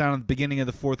touchdown at the beginning of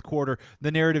the 4th quarter.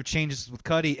 The narrative changes with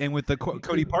Cuddy, and with the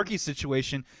Cody Parkey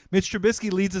situation, Mitch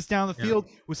Trubisky leads us down the field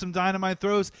with some dynamite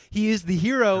throws. He is the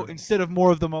hero instead of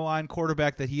more of the maligned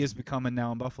quarterback that he is becoming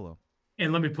now in Buffalo.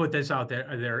 And let me put this out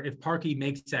there. If Parkey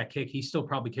makes that kick, he's still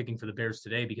probably kicking for the Bears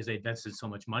today because they invested so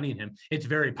much money in him. It's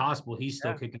very possible he's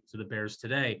still kicking for the Bears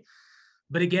today.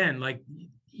 But again,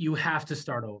 you have to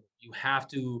start over. You have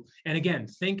to, and again,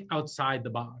 think outside the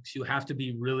box. You have to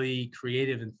be really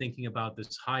creative in thinking about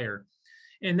this hire.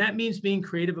 And that means being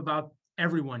creative about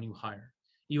everyone you hire.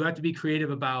 You have to be creative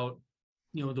about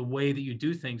the way that you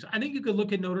do things. I think you could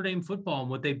look at Notre Dame football and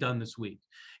what they've done this week.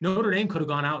 Notre Dame could have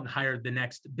gone out and hired the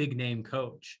next big name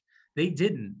coach. They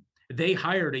didn't. They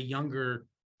hired a younger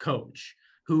coach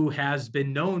who has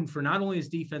been known for not only his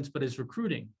defense, but his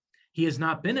recruiting. He has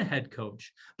not been a head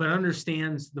coach, but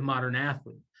understands the modern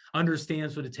athlete,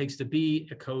 understands what it takes to be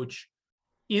a coach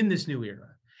in this new era.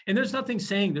 And there's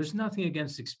nothing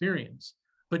against experience,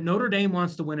 but Notre Dame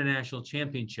wants to win a national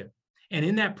championship. And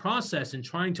in that process, and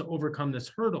trying to overcome this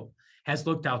hurdle, has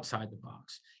looked outside the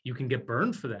box. You can get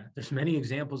burned for that. There's many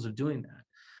examples of doing that.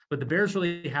 But the Bears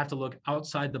really have to look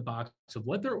outside the box of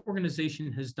what their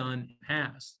organization has done in the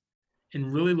past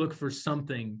and really look for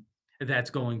something that's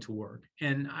going to work.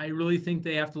 And I really think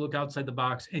they have to look outside the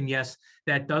box. And yes,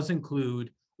 that does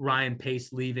include Ryan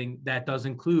Pace leaving. That does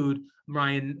include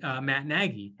Matt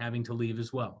Nagy having to leave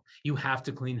as well. You have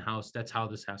to clean house. That's how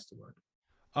this has to work.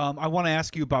 I want to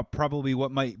ask you about probably what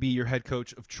might be your head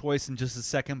coach of choice in just a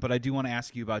second, but I do want to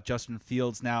ask you about Justin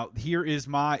Fields. Now, here's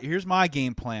my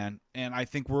game plan, and I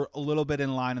think we're a little bit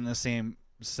in line in the same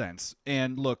sense.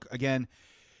 And look, again,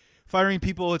 firing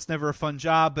people, it's never a fun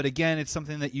job, but again, it's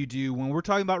something that you do. When we're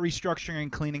talking about restructuring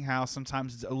and cleaning house,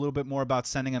 sometimes it's a little bit more about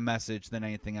sending a message than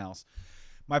anything else.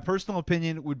 My personal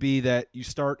opinion would be that you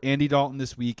start Andy Dalton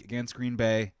this week against Green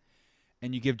Bay,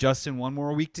 and you give Justin one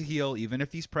more week to heal, even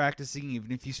if he's practicing,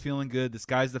 even if he's feeling good. This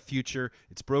guy's the future.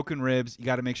 It's broken ribs. You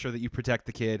got to make sure that you protect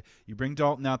the kid. You bring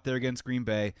Dalton out there against Green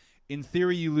Bay. In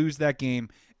theory, you lose that game,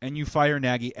 and you fire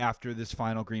Nagy after this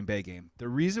final Green Bay game. The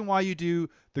reason why you do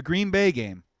the Green Bay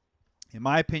game, in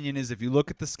my opinion, is if you look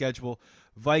at the schedule,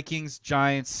 Vikings,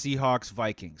 Giants, Seahawks,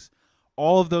 Vikings.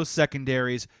 All of those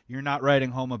secondaries, you're not writing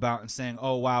home about and saying,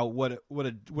 oh, wow, what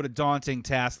a daunting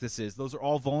task this is. Those are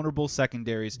all vulnerable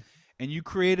secondaries. And you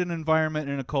create an environment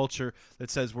and a culture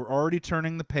that says we're already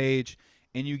turning the page,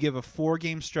 and you give a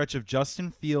 4-game stretch of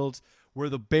Justin Fields where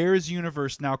the Bears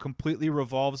universe now completely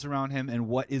revolves around him and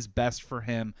what is best for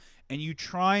him. And you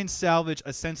try and salvage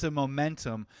a sense of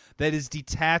momentum that is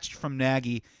detached from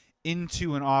Nagy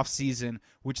into an off season,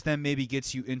 which then maybe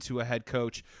gets you into a head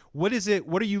coach. What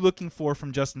are you looking for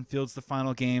from Justin Fields the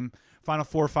final 4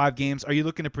 or 5 games? Are you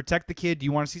looking to protect the kid? Do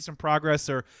you want to see some progress,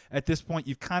 or at this point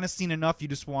you've kind of seen enough, you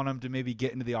just want him to maybe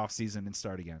get into the off season and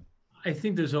start again? I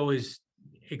think there's always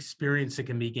experience that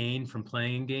can be gained from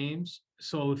playing games.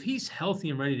 So if he's healthy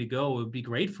and ready to go, it would be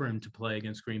great for him to play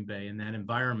against Green Bay in that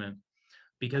environment,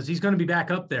 because he's going to be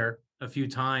back up there a few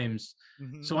times.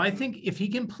 Mm-hmm. So I think if he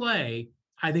can play,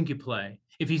 I think you play.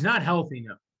 If he's not healthy,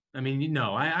 no. I mean,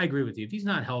 no, I agree with you. If he's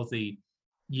not healthy,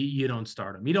 you don't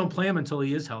start him. You don't play him until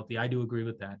he is healthy. I do agree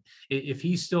with that. If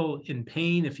he's still in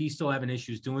pain, if he's still having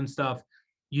issues doing stuff,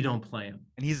 you don't play him.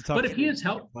 And he's a tough. But if he is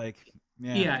healthy,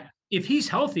 if he's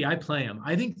healthy, I play him.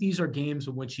 I think these are games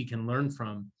in which he can learn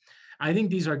from. I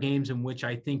think these are games in which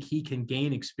I think he can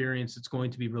gain experience that's going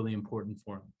to be really important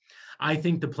for him. I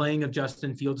think the playing of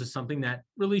Justin Fields is something that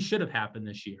really should have happened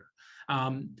this year.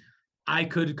 I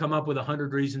could come up with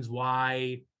 100 reasons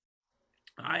why,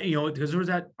 because there was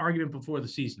that argument before the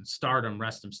season: start him,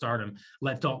 rest him, start him,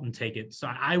 let Dalton take it. So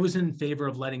I was in favor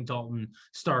of letting Dalton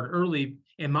start early.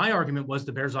 And my argument was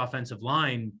the Bears offensive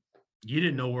line, you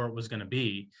didn't know where it was going to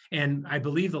be. And I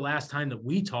believe the last time that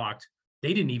we talked,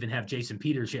 they didn't even have Jason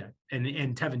Peters yet.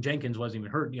 And Tevin Jenkins wasn't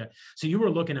even hurt yet. So you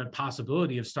were looking at a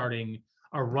possibility of starting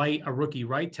a rookie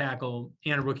right tackle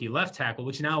and a rookie left tackle,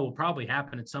 which now will probably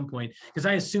happen at some point, because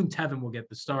I assume Tevin will get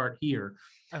the start here.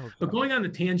 But going on the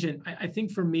tangent, I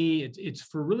think for me, it's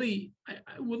for really, I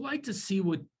would like to see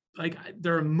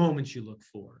there are moments you look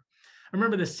for. I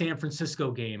remember the San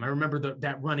Francisco game. I remember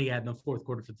that run he had in the fourth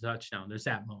quarter for the touchdown. There's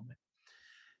that moment.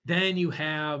 Then you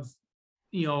have,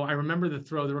 I remember the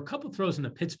throw. There were a couple of throws in the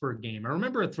Pittsburgh game. I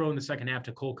remember a throw in the second half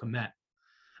to Cole Kmet.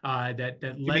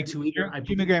 That led to either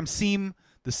Jimmy Graham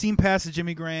the seam pass to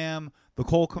Jimmy Graham, the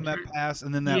Cole Kmet pass,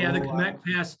 and then the Kmet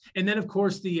pass, and then of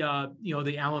course the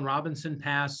Allen Robinson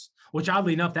pass, which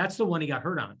oddly enough that's the one he got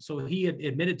hurt on. So he had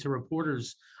admitted to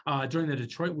reporters during the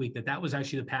Detroit week that was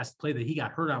actually the pass play that he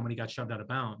got hurt on when he got shoved out of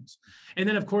bounds. And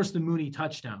then of course the Mooney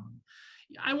touchdown.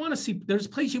 I want to see. There's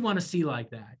plays you want to see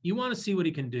like that. You want to see what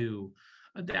he can do.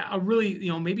 Really,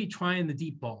 maybe trying the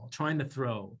deep ball, trying to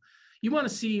throw. You want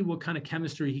to see what kind of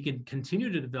chemistry he can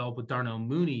continue to develop with Darnell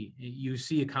Mooney. You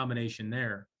see a combination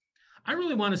there. I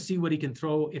really want to see what he can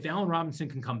throw if Allen Robinson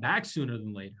can come back sooner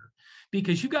than later,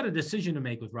 because you've got a decision to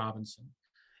make with Robinson.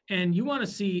 And you want to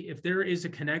see if there is a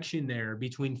connection there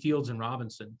between Fields and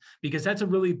Robinson, because that's a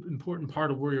really important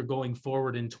part of where you're going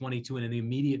forward in 22 and in the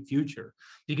immediate future,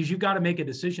 because you've got to make a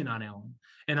decision on Allen.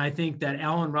 And I think that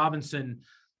Allen Robinson,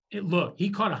 look, he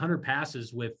caught 100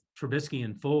 passes with Trubisky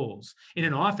and Foles in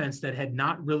an offense that had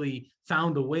not really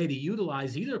found a way to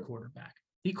utilize either quarterback.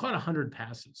 He caught 100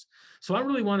 passes. So I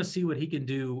really want to see what he can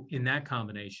do in that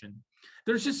combination.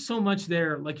 There's just so much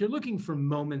there. Like, you're looking for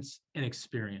moments and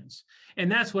experience.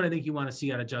 And that's what I think you want to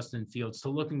see out of Justin Fields, to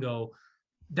look and go,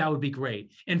 that would be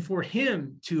great. And for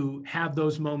him to have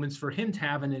those moments, for him to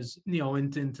have in his,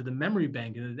 into the memory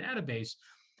bank and the database,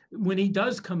 when he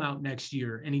does come out next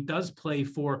year and he does play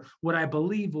for what I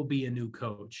believe will be a new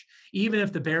coach, even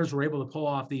if the Bears were able to pull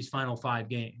off these final 5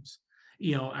 games,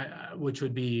 which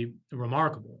would be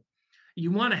remarkable.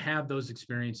 You want to have those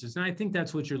experiences. And I think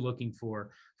that's what you're looking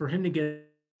for him to get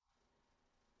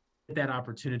that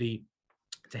opportunity,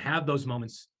 to have those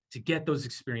moments, to get those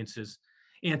experiences,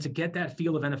 and to get that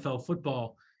feel of NFL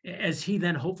football as he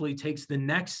then hopefully takes the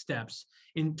next steps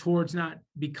in towards not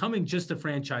becoming just a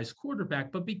franchise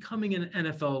quarterback, but becoming an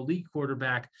NFL elite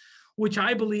quarterback, which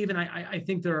I believe, and I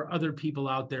think there are other people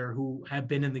out there who have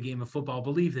been in the game of football,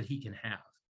 believe that he can have.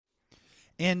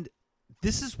 And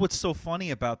this is what's so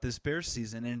funny about this Bears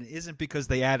season, and it isn't because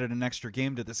they added an extra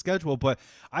game to the schedule, but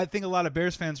I think a lot of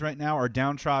Bears fans right now are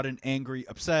downtrodden, angry,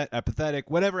 upset,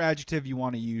 apathetic, whatever adjective you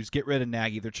want to use. Get rid of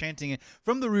Nagy. They're chanting it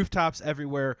from the rooftops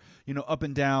everywhere, up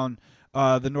and down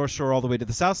the North Shore all the way to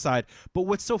the South Side. But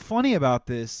what's so funny about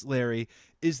this, Larry,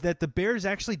 is that the Bears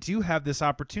actually do have this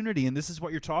opportunity, and this is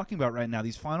what you're talking about right now,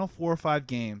 these final 4 or 5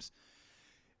 games.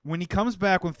 When he comes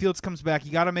back, when Fields comes back,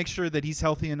 you got to make sure that he's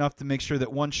healthy enough to make sure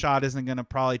that one shot isn't going to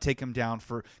probably take him down,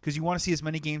 because you want to see as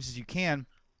many games as you can.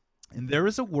 And there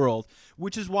is a world,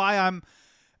 which is why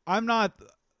I'm not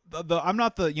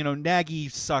the Nagy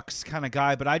sucks kind of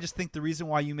guy, but I just think the reason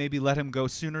why you maybe let him go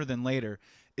sooner than later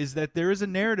is that there is a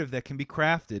narrative that can be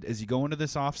crafted as you go into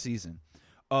this offseason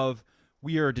of,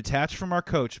 we are detached from our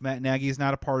coach. Matt Nagy is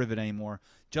not a part of it anymore.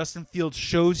 Justin Fields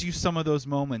shows you some of those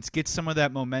moments, gets some of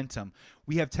that momentum.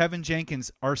 We have Tevin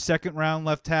Jenkins, our second-round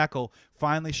left tackle,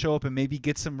 finally show up and maybe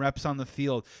get some reps on the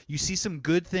field. You see some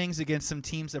good things against some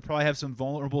teams that probably have some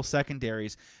vulnerable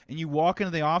secondaries, and you walk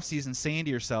into the offseason saying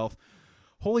to yourself,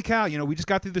 holy cow, we just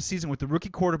got through the season with the rookie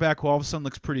quarterback who all of a sudden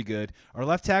looks pretty good. Our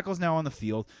left tackle is now on the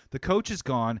field. The coach is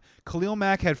gone. Khalil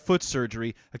Mack had foot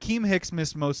surgery. Akeem Hicks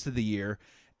missed most of the year.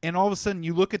 And all of a sudden,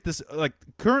 you look at this, like,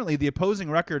 currently the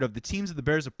opposing record of the teams that the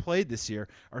Bears have played this year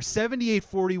are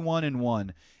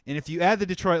 78-41-1. And if you add the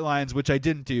Detroit Lions, which I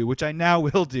didn't do, which I now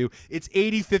will do, it's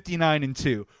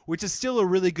 80-59-2, which is still a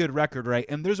really good record, right?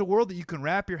 And there's a world that you can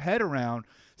wrap your head around.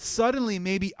 Suddenly,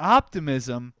 maybe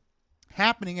optimism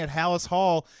happening at Hallis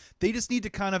Hall. They just need to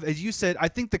kind of, as you said, I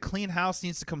think the clean house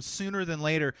needs to come sooner than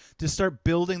later to start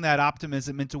building that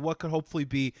optimism into what could hopefully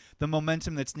be the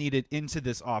momentum that's needed into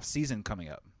this offseason coming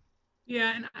up.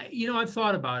 Yeah, and I've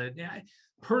thought about it.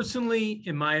 Personally,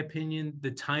 in my opinion,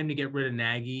 the time to get rid of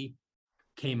Nagy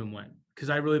came and went, because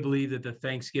I really believe that the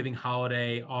Thanksgiving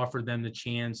holiday offered them the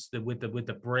chance that with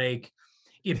the break,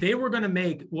 if they were going to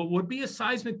make what would be a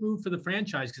seismic move for the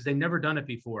franchise, because they've never done it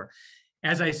before.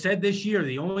 As I said this year,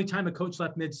 the only time a coach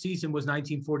left mid-season was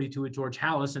 1942 with George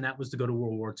Halas, and that was to go to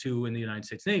World War II in the United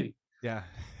States Navy. Yeah.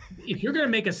 If you're going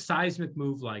to make a seismic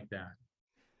move like that,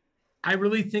 I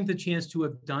really think the chance to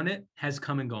have done it has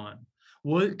come and gone.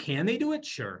 Well, can they do it?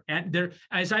 Sure. And there,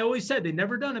 as I always said, they've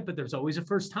never done it, but there's always a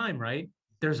first time, right?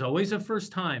 There's always a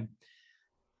first time.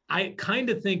 I kind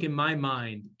of think in my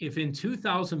mind, if in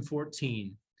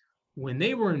 2014, when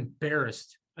they were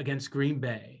embarrassed against Green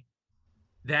Bay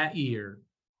that year,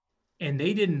 and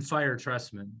they didn't fire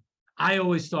Trestman, I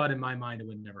always thought in my mind it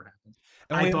would never happen.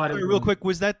 I thought real quick,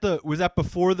 was that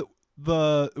before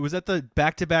was that the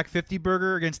back-to-back 50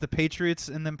 burger against the Patriots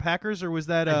and then Packers, or was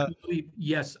that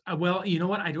yes. Well, you know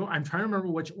what? I'm trying to remember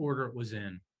which order it was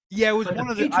in. Yeah, it was one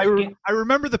of the I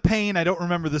remember the pain. I don't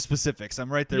remember the specifics.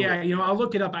 I'm right there. Yeah, I'll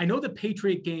look it up. I know the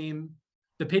Patriot game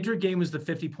was the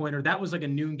 50-pointer. That was like a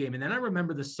noon game. And then I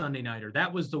remember the Sunday nighter.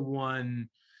 That was the one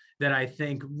that I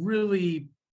think really,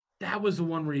 that was the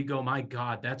one where you go, my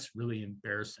God, that's really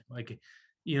embarrassing. Like,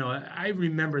 I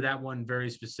remember that one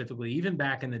very specifically, even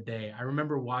back in the day. I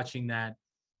remember watching that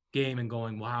game and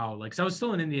going, wow. Like, so I was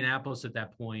still in Indianapolis at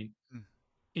that point.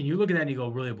 And you look at that and you go,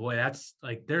 really, boy, that's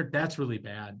really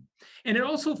bad. And it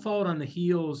also followed on the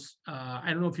heels. I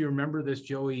don't know if you remember this,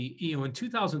 Joey, in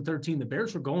 2013, the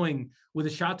Bears were going with a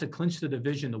shot to clinch the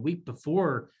division the week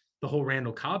before the whole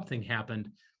Randall Cobb thing happened.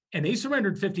 And they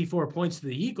surrendered 54 points to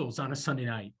the Eagles on a Sunday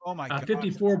night. Oh my God.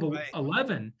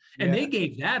 54-11. And they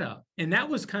gave that up. And that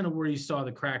was kind of where you saw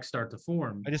the cracks start to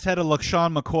form. I just had a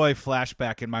LaShawn McCoy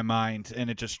flashback in my mind, and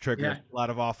it just triggered a lot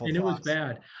of awful thoughts. It was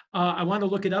bad. I want to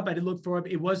look it up. I did look for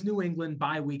it. It was New England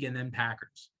bye week and then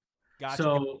Packers. Gotcha.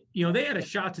 So, they had a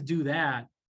shot to do that.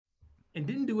 and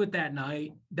didn't do it that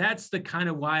night. That's the kind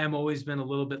of why I'm always been a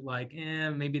little bit like,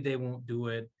 maybe they won't do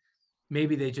it.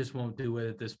 Maybe they just won't do it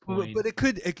at this point. But it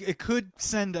could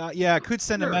send it could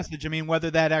send a Sure. message. I mean,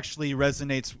 whether that actually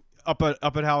resonates up at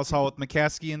Hallis Hall with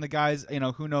McCaskey and the guys,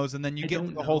 who knows? And then you I get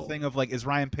don't the whole know. thing of like, is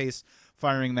Ryan Pace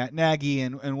firing Matt Nagy,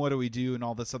 and what do we do, and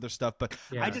all this other stuff. But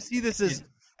Yeah. I just see this as,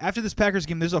 after this Packers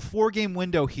game, there's a 4-game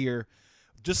window here,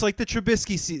 just like the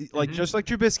Trubisky, just like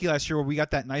Trubisky last year, where we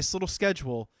got that nice little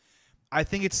schedule. I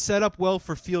think it's set up well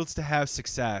for Fields to have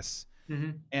success.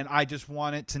 Mm-hmm. And I just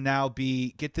want it to now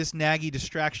get this Nagy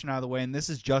distraction out of the way. And this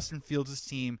is Justin Fields'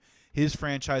 team, his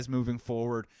franchise moving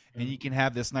forward. And you can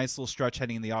have this nice little stretch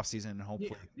heading in the offseason, and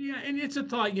hopefully. Yeah, and it's a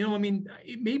thought, I mean,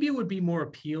 maybe it would be more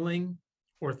appealing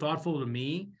or thoughtful to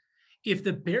me if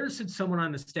the Bears had someone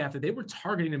on the staff that they were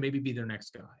targeting to maybe be their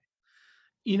next guy.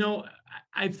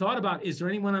 I've thought about, is there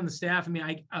anyone on the staff? I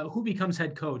mean, who becomes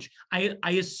head coach? I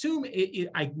assume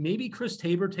maybe Chris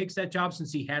Tabor takes that job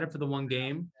since he had it for the one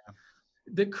game.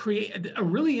 A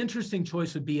really interesting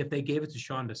choice would be if they gave it to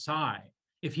Sean Desai,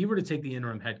 if he were to take the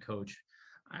interim head coach.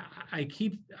 I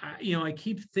keep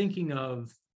thinking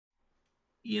of,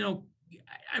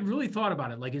 I really thought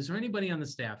about it. Like, is there anybody on the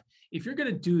staff? If you're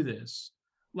going to do this,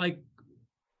 like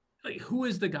who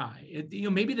is the guy?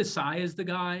 Maybe Desai is the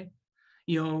guy.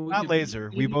 Not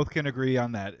Laser. We both can agree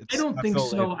on that. I don't think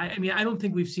so. I mean, I don't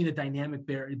think we've seen a dynamic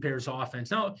Bears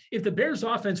offense. Now, if the Bears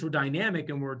offense were dynamic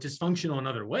and were dysfunctional in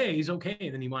other ways, okay,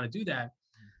 then you want to do that.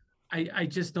 I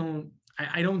just don't.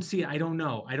 I don't see it. I don't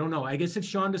know. I guess if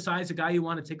Sean Desai is a guy you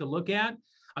want to take a look at,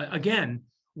 again,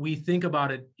 we think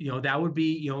about it. That would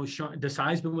be, Sean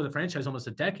Desai's been with the franchise almost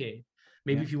a decade.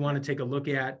 Maybe if you want to take a look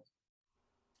at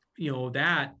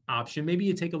that option, maybe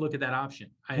you take a look at that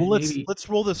option. Let's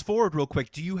roll this forward real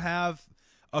quick. Do you have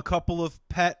a couple of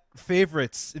pet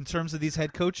favorites in terms of these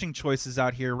head coaching choices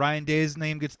out here? Ryan Day's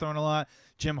name gets thrown a lot.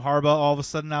 Jim Harbaugh all of a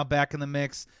sudden now back in the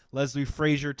mix. Leslie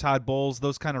Frazier, Todd Bowles,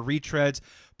 those kind of retreads.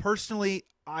 Personally,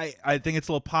 I think it's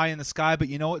a little pie in the sky, but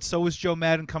you know what? So is Joe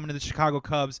Madden coming to the Chicago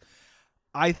Cubs.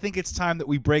 I think it's time that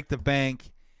we break the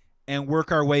bank and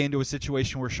work our way into a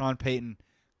situation where Sean Payton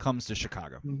comes to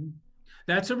Chicago. Mm-hmm.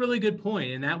 That's a really good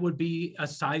point. And that would be a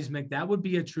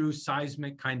true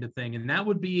seismic kind of thing. And that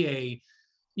would be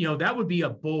a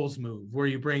Bulls move where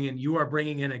you are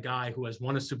bringing in a guy who has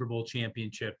won a Super Bowl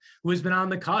championship, who has been on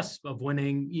the cusp of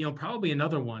winning, probably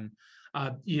another one.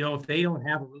 If they don't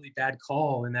have a really bad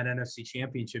call in that NFC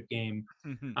championship game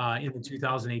in the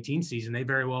 2018 season, they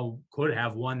very well could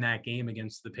have won that game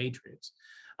against the Patriots.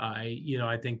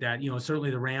 I think that, certainly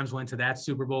the Rams went to that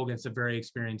Super Bowl against a very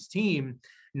experienced team,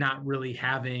 not really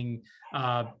having,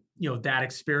 that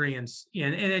experience.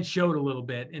 And it showed a little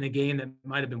bit in a game that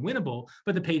might've been winnable,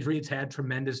 but the Patriots had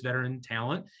tremendous veteran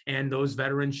talent, and those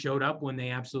veterans showed up when they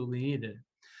absolutely needed it.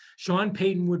 Sean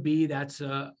Payton that's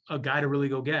a guy to really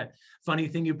go get. Funny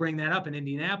thing you bring that up in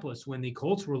Indianapolis when the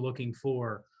Colts were looking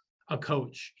for a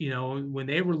coach, when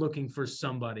they were looking for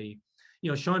somebody,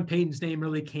 Sean Payton's name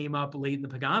really came up late in the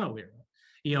Pagano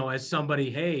era, as somebody,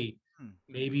 hey,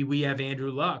 maybe we have Andrew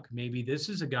Luck. Maybe this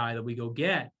is a guy that we go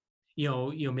get.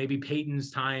 Maybe Payton's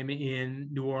time in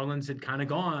New Orleans had kind of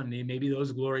gone. Maybe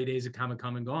those glory days had kind of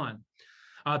come and gone.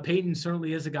 Payton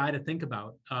certainly is a guy to think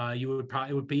about. It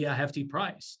would be a hefty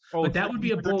price, but that would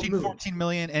be a bold move. $14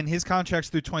 million, and his contract's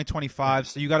through 2025,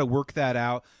 so you got to work that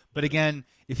out. But again,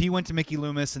 if he went to Mickey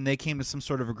Loomis and they came to some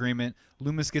sort of agreement,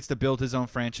 Loomis gets to build his own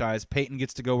franchise. Payton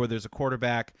gets to go where there's a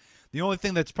quarterback. The only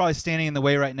thing that's probably standing in the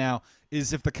way right now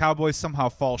is if the Cowboys somehow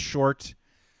fall short.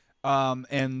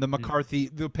 And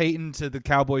the Payton to the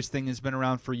Cowboys thing has been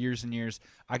around for years and years.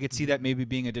 I could see that maybe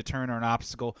being a deterrent or an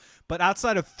obstacle. But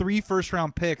outside of 3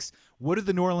 first-round picks, what do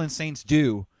the New Orleans Saints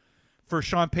do for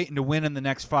Sean Payton to win in the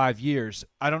next 5 years?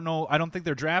 I don't know. I don't think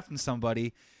they're drafting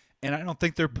somebody, and I don't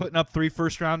think they're putting up 3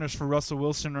 first-rounders for Russell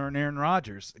Wilson or an Aaron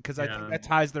Rodgers, because I think that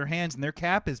ties their hands, and their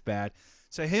cap is bad.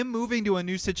 So him moving to a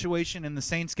new situation and the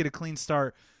Saints get a clean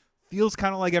start feels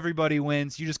kind of like everybody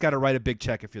wins. You just got to write a big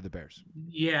check if you're the Bears.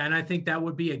 Yeah, and I think that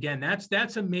would be, again,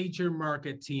 that's a major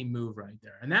market team move right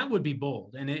there, and that would be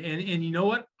bold. And you know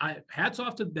what? Hats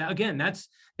off to that. Again,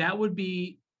 that would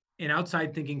be an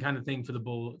outside thinking kind of thing for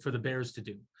the Bears to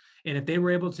do. And if they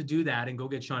were able to do that and go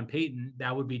get Sean Payton,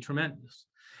 that would be tremendous.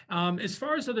 As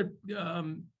far as other,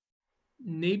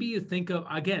 maybe you think of,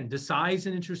 again, Desai's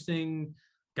an interesting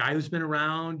guy who's been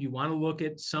around. You want to look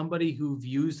at somebody who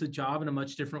views the job in a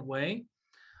much different way.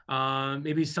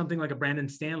 Maybe something like a Brandon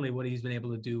Stanley, what he's been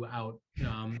able to do out.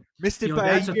 Missed it by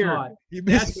a year.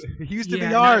 He used to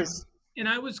be ours. And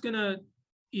I was gonna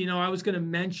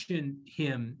mention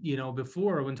him,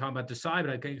 before when talking about Desai,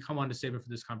 but I come on to save it for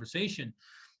this conversation.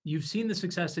 you've seen the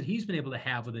success that he's been able to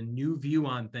have with a new view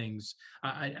on things,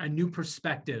 a new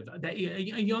perspective,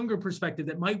 a younger perspective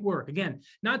that might work. Again,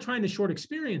 not trying to short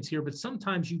experience here, but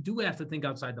sometimes you do have to think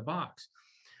outside the box.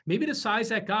 Maybe Desai's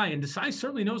that guy, and Desai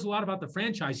certainly knows a lot about the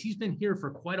franchise. He's been here for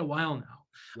quite a while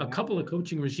now, a couple of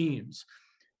coaching regimes.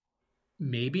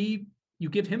 Maybe you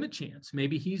give him a chance.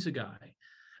 Maybe he's a guy.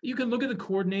 You can look at the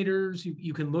coordinators.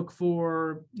 You can look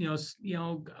for,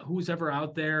 who's ever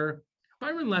out there.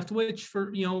 Byron Leftwich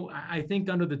for, I think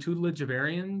under the tutelage of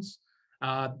Arians,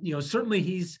 certainly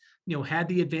he's, had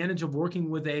the advantage of working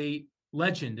with a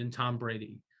legend in Tom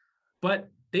Brady, but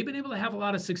they've been able to have a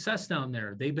lot of success down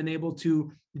there. They've been able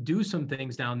to do some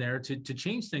things down there to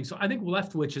change things. So I think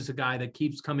Leftwich is a guy that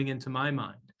keeps coming into my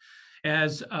mind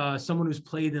as someone who's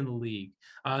played in the league,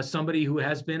 somebody who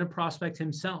has been a prospect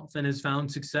himself and has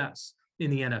found success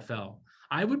in the NFL.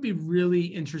 I would be really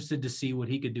interested to see what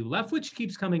he could do. Leftwich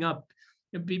keeps coming up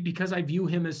because I view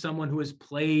him as someone who has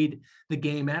played the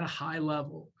game at a high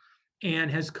level and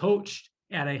has coached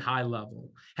at a high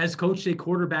level, has coached a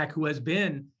quarterback who has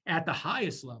been at the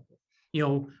highest level.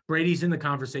 Brady's in the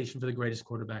conversation for the greatest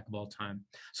quarterback of all time.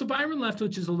 So Byron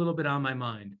Leftwich is a little bit on my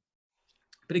mind.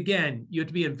 But again, you have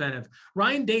to be inventive.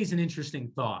 Ryan Day's an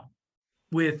interesting thought.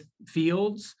 With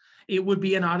Fields, it would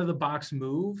be an out-of-the-box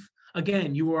move.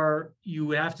 Again,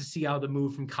 you have to see how the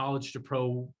move from college to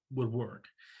pro would work.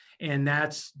 And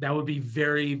that would be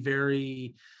very,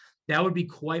 very, that would be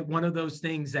quite one of those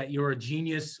things that you're a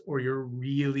genius or you're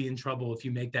really in trouble if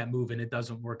you make that move and it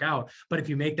doesn't work out. But if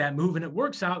you make that move and it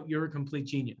works out, you're a complete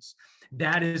genius.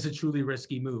 That is a truly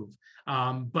risky move.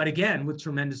 But again, with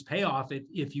tremendous payoff,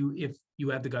 if you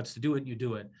have the guts to do it, you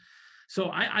do it.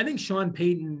 So I think Sean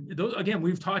Payton, again,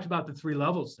 we've talked about the three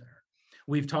levels there.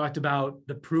 We've talked about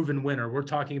the proven winner. We're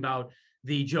talking about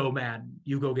the Joe Madden.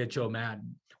 You go get Joe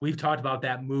Madden. We've talked about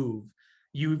that move.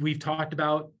 We've talked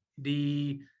about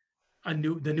the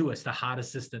newest, the hot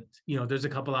assistant. There's a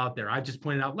couple out there. I just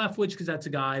pointed out Leftwich because that's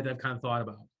a guy that I've kind of thought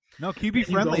about. No, QB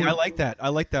friendly. I like that. I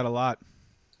like that a lot.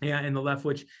 Yeah, and the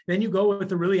Leftwich. Then you go with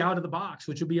the really out of the box,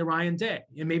 which would be a Ryan Day.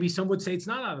 And maybe some would say it's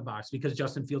not out of the box because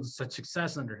Justin Fields is such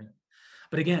success under him.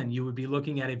 But again, you would be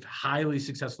looking at a highly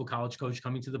successful college coach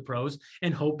coming to the pros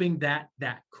and hoping that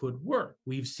could work.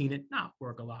 We've seen it not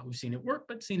work a lot. We've seen it work,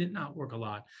 but seen it not work a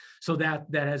lot. So that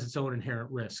has its own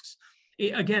inherent risks.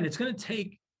 Again, it's going to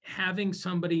take having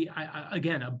somebody,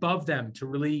 again, above them to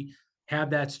really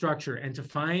have that structure and to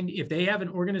find if they have an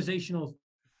organizational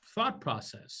thought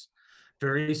process,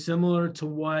 very similar to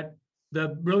what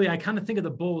I kind of think of the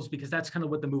Bulls because that's kind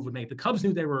of what the move would make. The Cubs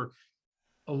knew they were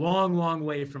a long, long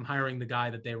way from hiring the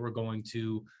guy that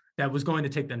was going to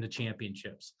take them to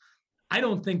championships. I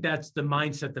don't think that's the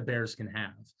mindset the Bears can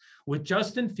have. With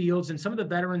Justin Fields and some of the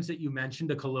veterans that you mentioned,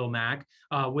 the Khalil Mack,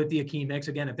 with the Akeem Hicks,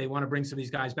 again, if they want to bring some of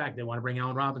these guys back, they want to bring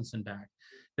Allen Robinson back,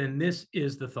 then this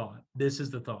is the thought. This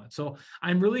is the thought. So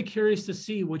I'm really curious to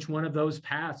see which one of those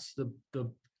paths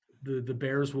the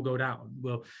Bears will go down.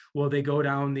 Will they go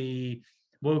down the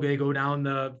veteran,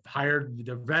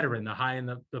 the high in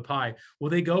the pie?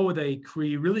 Will they go with a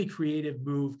really creative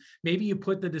move? Maybe you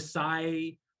put the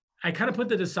Desai. I kind of put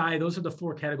the Desai. Those are the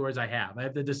four categories I have. I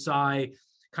have the Desai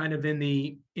kind of in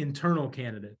the internal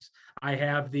candidates. I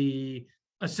have the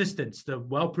assistants, the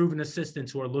well-proven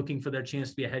assistants who are looking for their chance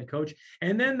to be a head coach,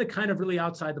 and then the kind of really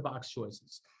outside the box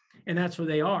choices. And that's where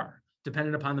they are,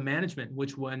 dependent upon the management,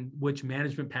 which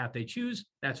management path they choose.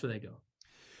 That's where they go.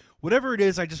 Whatever it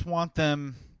is, I just want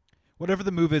them, whatever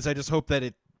the move is, I just hope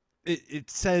that it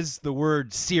says the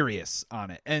word serious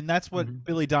on it. And that's what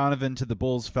Billy Donovan to the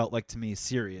Bulls felt like to me,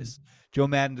 serious. Joe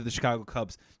Madden to the Chicago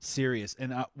Cubs, serious.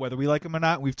 And whether we like him or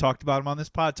not, we've talked about him on this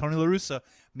pod, Tony La Russa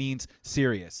means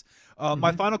serious.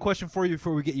 My final question for you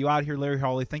before we get you out here, Larry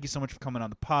Hawley, thank you so much for coming on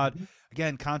the pod.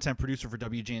 Again, content producer for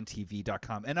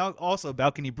WJNTV.com. And also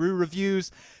Balcony Brew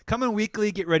reviews coming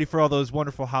weekly. Get ready for all those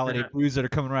wonderful holiday brews that are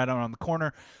coming right around the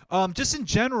corner. Just in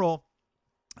general,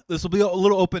 this will be a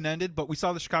little open-ended, but we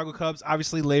saw the Chicago Cubs,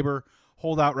 obviously labor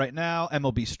holdout right now,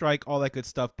 MLB strike, all that good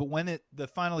stuff. But when the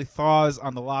finally thaws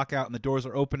on the lockout and the doors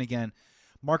are open again,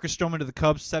 Marcus Stroman to the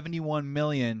Cubs, $71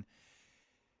 million.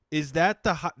 Is that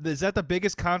the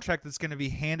biggest contract that's going to be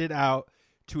handed out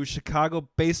to a Chicago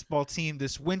baseball team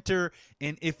this winter?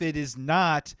 And if it is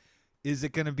not, is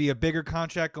it going to be a bigger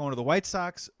contract going to the White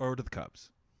Sox or to the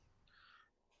Cubs?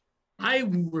 I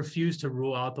refuse to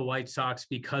rule out the White Sox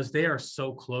because they are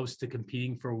so close to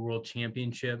competing for a world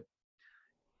championship.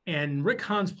 And Rick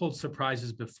Hahn's pulled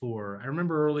surprises before. I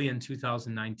remember early in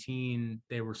 2019,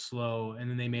 they were slow, and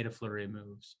then they made a flurry of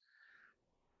moves.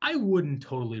 I wouldn't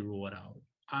totally rule it out.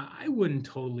 I wouldn't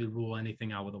totally rule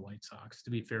anything out with the White Sox, to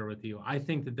be fair with you. I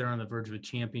think that they're on the verge of a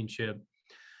championship.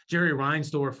 Jerry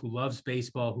Reinsdorf, who loves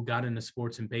baseball, who got into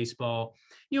sports and baseball,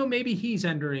 maybe he's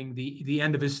entering the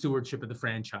end of his stewardship of the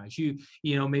franchise.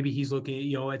 Maybe he's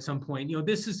looking, at some point,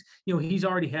 this is, he's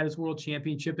already had his world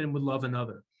championship and would love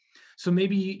another. So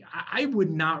maybe I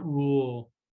would not rule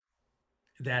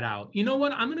that out. You know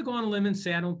what? I'm going to go on a limb and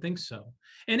say I don't think so.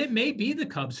 And it may be the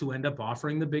Cubs who end up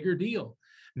offering the bigger deal.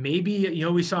 Maybe,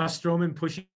 we saw Stroman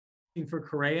pushing for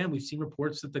Correa, and we've seen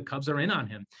reports that the Cubs are in on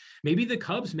him. Maybe the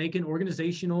Cubs make an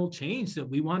organizational change that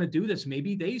we want to do this.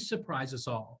 Maybe they surprise us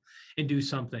all and do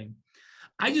something.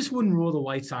 I just wouldn't rule the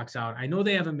White Sox out. I know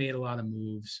they haven't made a lot of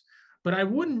moves, but I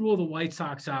wouldn't rule the White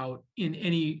Sox out in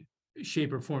any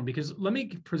shape or form, because let me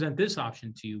present this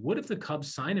option to you. What if the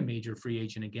Cubs sign a major free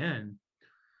agent again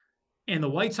and the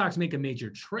White Sox make a major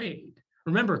trade?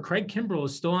 Remember, Craig Kimbrell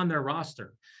is still on their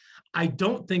roster. I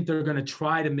don't think they're going to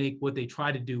try to make what they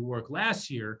tried to do work last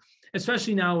year,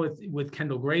 especially now with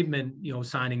Kendall Graveman,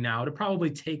 signing now to probably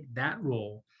take that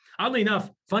role. Oddly enough,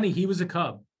 funny, he was a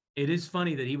Cub. It is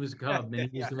funny that he was a Cub and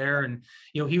he was there, and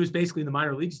he was basically in the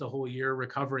minor leagues the whole year,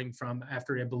 recovering from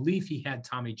after I believe he had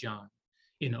Tommy John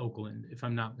in Oakland, if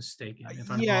I'm not mistaken.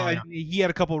 He had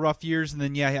a couple rough years, and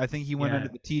then I think he went under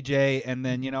the TJ, and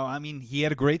then he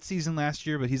had a great season last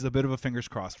year, but he's a bit of a fingers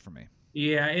crossed for me.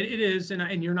 Yeah, it is,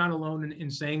 and you're not alone in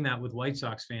saying that with White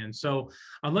Sox fans. So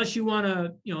unless you want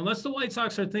to, unless the White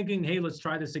Sox are thinking, hey, let's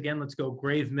try this again, let's go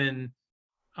Graveman,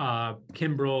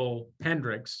 Kimbrell,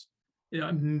 Hendricks,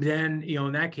 then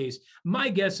in that case, my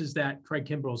guess is that Craig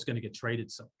Kimbrell is going to get traded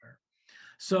somewhere.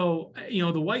 So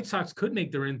the White Sox could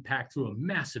make their impact through a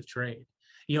massive trade.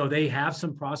 They have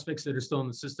some prospects that are still in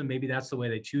the system. Maybe that's the way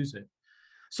they choose it.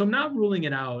 So I'm not ruling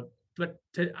it out. But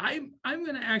I'm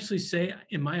going to actually say,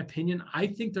 in my opinion, I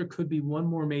think there could be one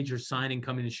more major signing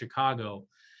coming to Chicago,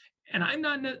 and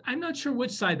I'm not sure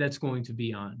which side that's going to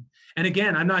be on. And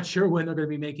again, I'm not sure when they're going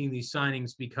to be making these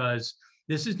signings, because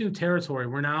this is new territory.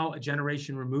 We're now a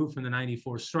generation removed from the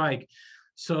 '94 strike,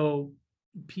 so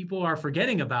people are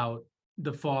forgetting about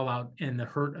the fallout and the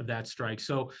hurt of that strike.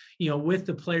 So with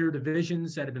the player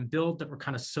divisions that have been built that were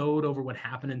kind of sewed over what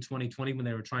happened in 2020 when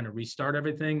they were trying to restart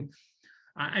everything.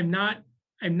 I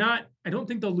don't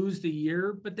think they'll lose the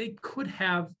year, but they could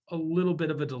have a little bit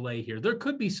of a delay here. There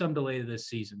could be some delay to this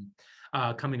season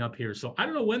coming up here. So I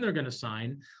don't know when they're going to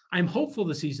sign. I'm hopeful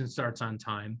the season starts on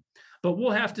time, but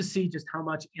we'll have to see just how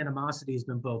much animosity has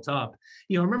been built up.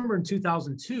 Remember in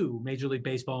 2002, Major League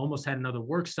Baseball almost had another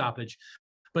work stoppage,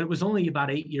 but it was only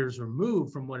about 8 years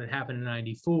removed from what had happened in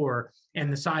 '94. And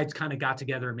the sides kind of got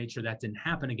together and made sure that didn't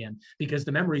happen again, because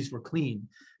the memories were clean.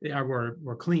 They were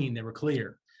clean. They were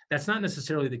clear. That's not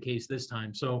necessarily the case this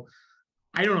time. So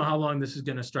I don't know how long this is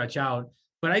going to stretch out,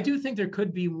 but I do think there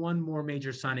could be one more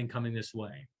major signing coming this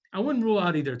way. I wouldn't rule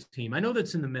out either team. I know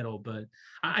that's in the middle, but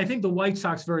I think the White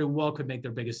Sox very well could make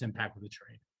their biggest impact with the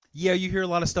trade. Yeah, you hear a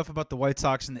lot of stuff about the White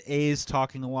Sox and the A's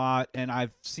talking a lot, and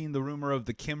I've seen the rumor of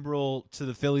the Kimbrell to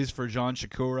the Phillies for John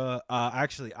Shakura.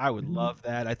 Actually, I would love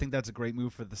that. I think that's a great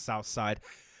move for the South Side.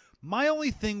 My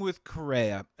only thing with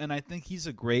Correa, and I think he's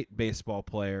a great baseball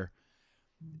player,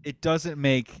 it doesn't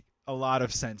make a lot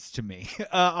of sense to me.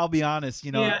 I'll be honest.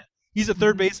 He's a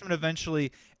third baseman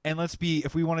eventually, and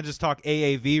if we want to just talk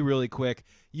AAV really quick,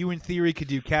 you in theory could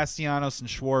do Castellanos and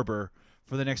Schwarber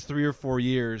for the next 3 or 4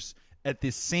 years at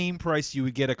the same price you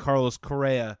would get a Carlos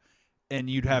Correa, and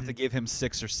you'd have to give him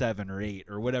 6 or 7 or 8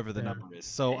 or whatever the number is.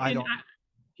 So I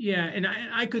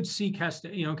could see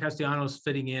Castellanos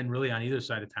fitting in really on either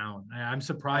side of town. I'm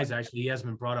surprised actually he hasn't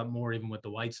been brought up more even with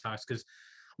the White Sox, because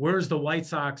where's the White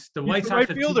Sox? The White Sox,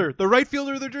 the right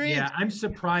fielder of their dreams. Yeah, I'm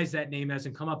surprised that name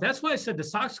hasn't come up. That's why I said the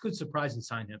Sox could surprise and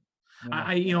sign him.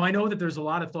 Yeah. I know that there's a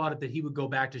lot of thought that he would go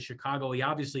back to Chicago. He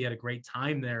obviously had a great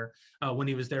time there when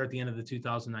he was there at the end of the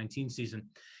 2019 season.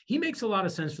 He makes a lot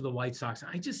of sense for the White Sox.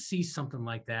 I just see something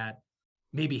like that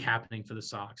maybe happening for the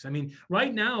Sox. I mean,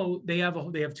 right now they have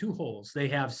 2 holes. They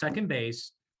have second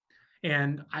base,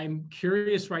 and I'm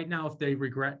curious right now if they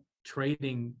regret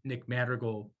trading Nick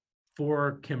Madrigal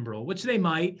for Kimbrell, which they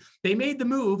might. They made the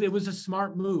move. It was a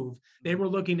smart move. They were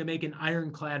looking to make an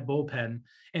ironclad bullpen,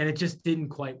 and it just didn't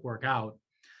quite work out.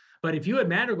 But if you had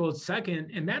Madrigal at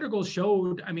second, and Madrigal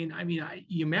showed,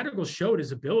 Madrigal showed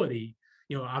his ability,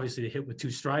 obviously to hit with 2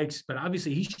 strikes, but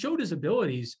obviously he showed his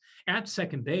abilities at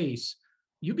second base.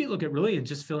 You'd be looking really at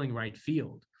just filling right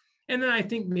field. And then I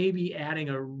think maybe adding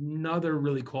another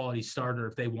really quality starter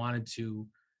if they wanted to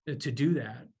do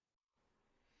that.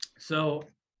 So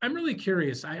I'm really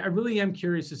curious. I really am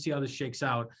curious to see how this shakes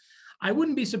out. I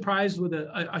wouldn't be surprised with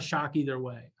a shock either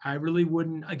way. I really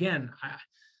wouldn't. Again,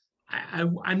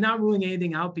 I'm not ruling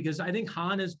anything out because I think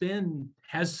Hahn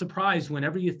has surprised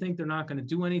whenever you think they're not going to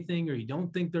do anything or you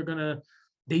don't think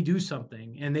they do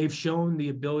something, and they've shown the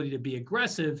ability to be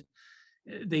aggressive.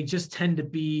 They just tend to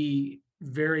be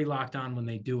very locked on when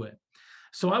they do it.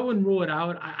 So I wouldn't rule it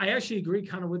out. I actually agree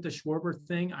kind of with the Schwarber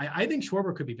thing. I think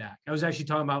Schwarber could be back. I was actually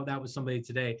talking about that with somebody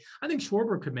today. I think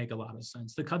Schwarber could make a lot of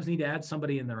sense. The Cubs need to add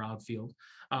somebody in their outfield,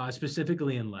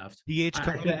 specifically in left. DH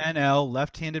coming to NL,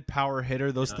 left-handed power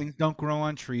hitter. Those things don't grow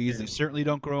on trees. They certainly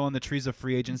don't grow on the trees of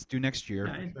free agents do next year.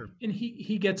 And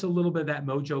he gets a little bit of that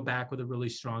mojo back with a really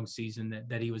strong season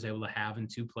that he was able to have in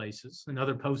two places.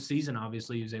 Another postseason,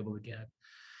 obviously, he was able to get.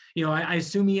 I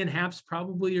assume Ian Happ's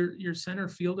probably your center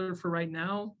fielder for right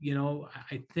now.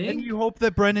 I think. And you hope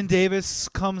that Brendan Davis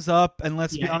comes up, and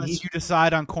let's be honest, you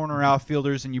decide on corner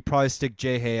outfielders, and you probably stick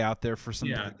Jay Hay out there for some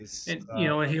days. And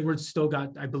and Hayward's still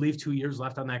got, I believe, 2 years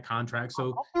left on that contract.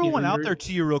 So I'll throw one out there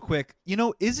to you real quick.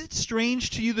 Is it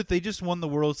strange to you that they just won the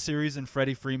World Series and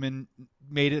Freddie Freeman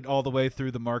made it all the way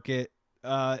through the market?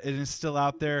 And is still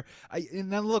out there.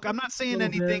 And then look, I'm not saying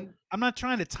anything. I'm not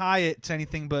trying to tie it to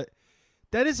anything, but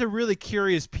that is a really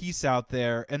curious piece out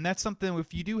there, and that's something.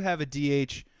 If you do have a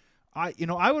DH,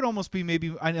 I would almost be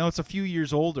maybe. I know it's a few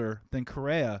years older than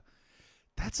Correa.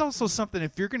 That's also something.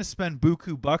 If you're going to spend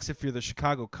buku bucks, if you're the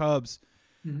Chicago Cubs,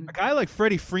 a guy like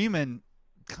Freddie Freeman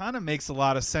kind of makes a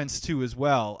lot of sense too, as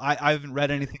well. I haven't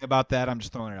read anything about that. I'm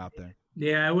just throwing it out there.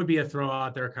 Yeah, it would be a throw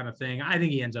out there kind of thing. I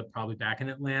think he ends up probably back in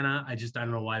Atlanta. I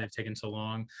don't know why they've taken so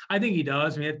long. I think he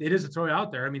does. I mean, it is a throw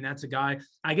out there. I mean, that's a guy.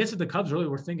 I guess if the Cubs really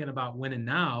were thinking about winning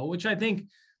now, which I think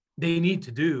they need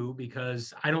to do,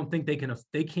 because I don't think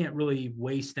they can't really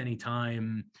waste any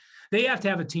time. They have to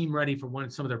have a team ready for when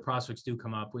some of their prospects do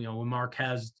come up. When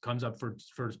Marquez comes up for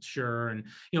sure. And,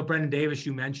 Brendan Davis,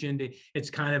 you mentioned, it's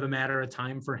kind of a matter of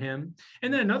time for him.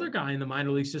 And then another guy in the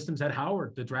minor league system, Ed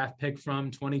Howard, the draft pick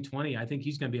from 2020. I think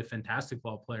he's going to be a fantastic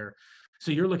ball player. So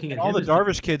you're looking at all the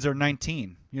Darvish kids are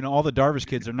 19. All the Darvish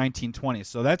kids are 19, 20.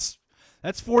 So that's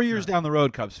 4 years down the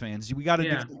road, Cubs fans. We got to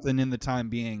do something in the time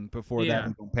being before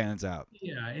that pans out.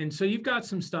 Yeah, and so you've got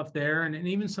some stuff there, and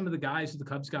even some of the guys that the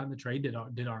Cubs got in the trade did all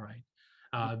right.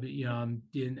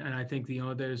 And I think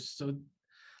there's, so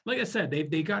like I said,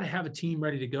 they got to have a team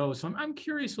ready to go. So I'm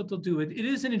curious what they'll do. It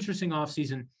is an interesting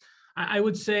offseason. I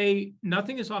would say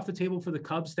nothing is off the table for the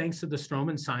Cubs thanks to the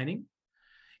Stroman signing.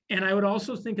 And I would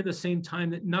also think at the same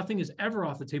time that nothing is ever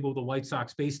off the table with the White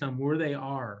Sox based on where they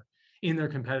are in their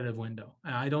competitive window.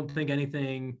 I don't think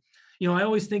anything, I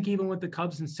always think even with the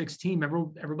Cubs in 16, remember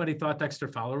everybody thought Dexter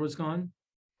Fowler was gone?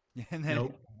 And then he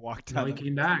walked out. He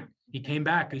came back. He came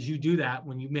back because you do that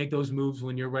when you make those moves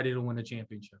when you're ready to win a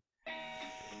championship.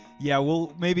 Yeah,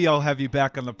 well, maybe I'll have you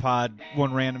back on the pod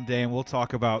one random day, and we'll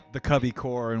talk about the Cubby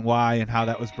core and why and how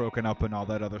that was broken up and all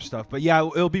that other stuff. But, yeah,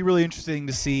 it'll be really interesting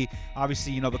to see,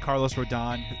 obviously, the Carlos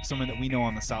Rodon, someone that we know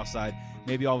on the South Side,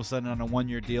 maybe all of a sudden on a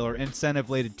 1-year deal or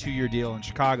incentive-laden 2-year deal in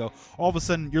Chicago. All of a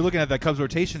sudden, you're looking at that Cubs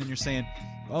rotation and you're saying,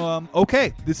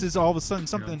 okay, this is all of a sudden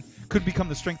something could become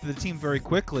the strength of the team very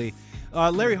quickly.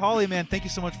 Larry Hawley, man, thank you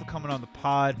so much for coming on the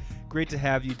pod. Great to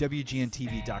have you.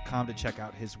 WGNTV.com to check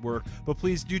out his work. But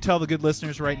please do tell the good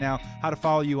listeners right now how to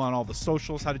follow you on all the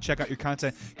socials, how to check out your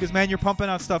content. Because, man, you're pumping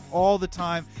out stuff all the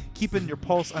time, keeping your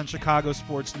pulse on Chicago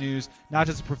sports news, not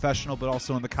just a professional, but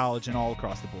also in the college and all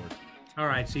across the board. All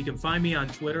right, so you can find me on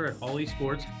Twitter at Hawley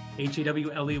Sports,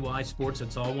 HAWLEY Sports.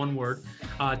 It's all one word.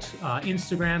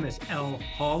 Instagram is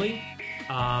LHawley,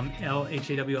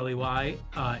 LHAWLEY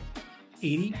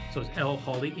 80. So it's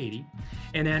LHawley 80.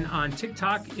 And then on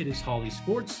TikTok, it is Hawley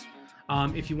Sports.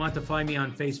 If you want to find me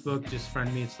on Facebook, just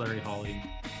friend me. It's Larry Hawley.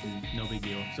 No big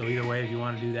deal. So either way, if you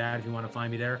want to do that, if you want to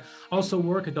find me there. Also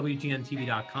work at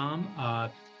WGNTV.com.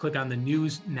 Click on the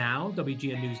News Now,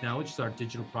 WGN News Now, which is our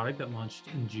digital product that launched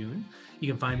in June. You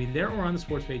can find me there or on the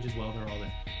sports page as well. They're all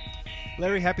there.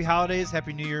 Larry, happy holidays.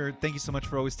 Happy New Year. Thank you so much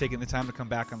for always taking the time to come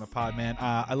back on the pod, man.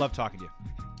 I love talking to you.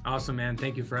 Awesome, man.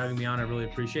 Thank you for having me on. I really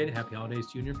appreciate it. Happy holidays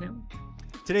to you and your family.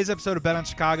 Today's episode of Bet on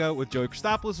Chicago with Joey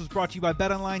Christopoulos was brought to you by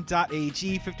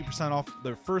BetOnline.ag. 50% off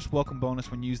their first welcome bonus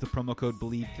when you use the promo code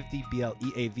BELIEVE50,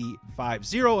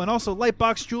 BLEAV50. And also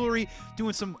Lightbox Jewelry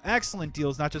doing some excellent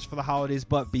deals, not just for the holidays,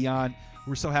 but beyond.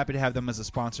 We're so happy to have them as a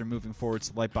sponsor moving forward.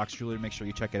 So Lightbox Jewelry, make sure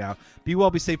you check it out. Be well,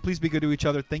 be safe. Please be good to each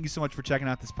other. Thank you so much for checking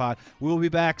out this pod. We will be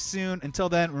back soon. Until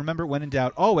then, remember, when in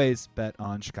doubt, always bet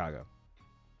on Chicago.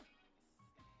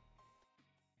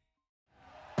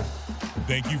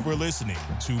 Thank you for listening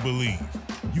to Believe.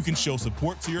 You can show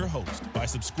support to your host by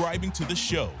subscribing to the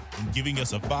show and giving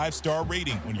us a 5-star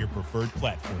rating on your preferred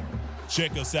platform.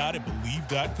 Check us out at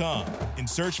Believe.com and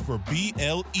search for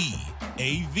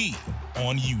BLEAV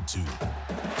on YouTube.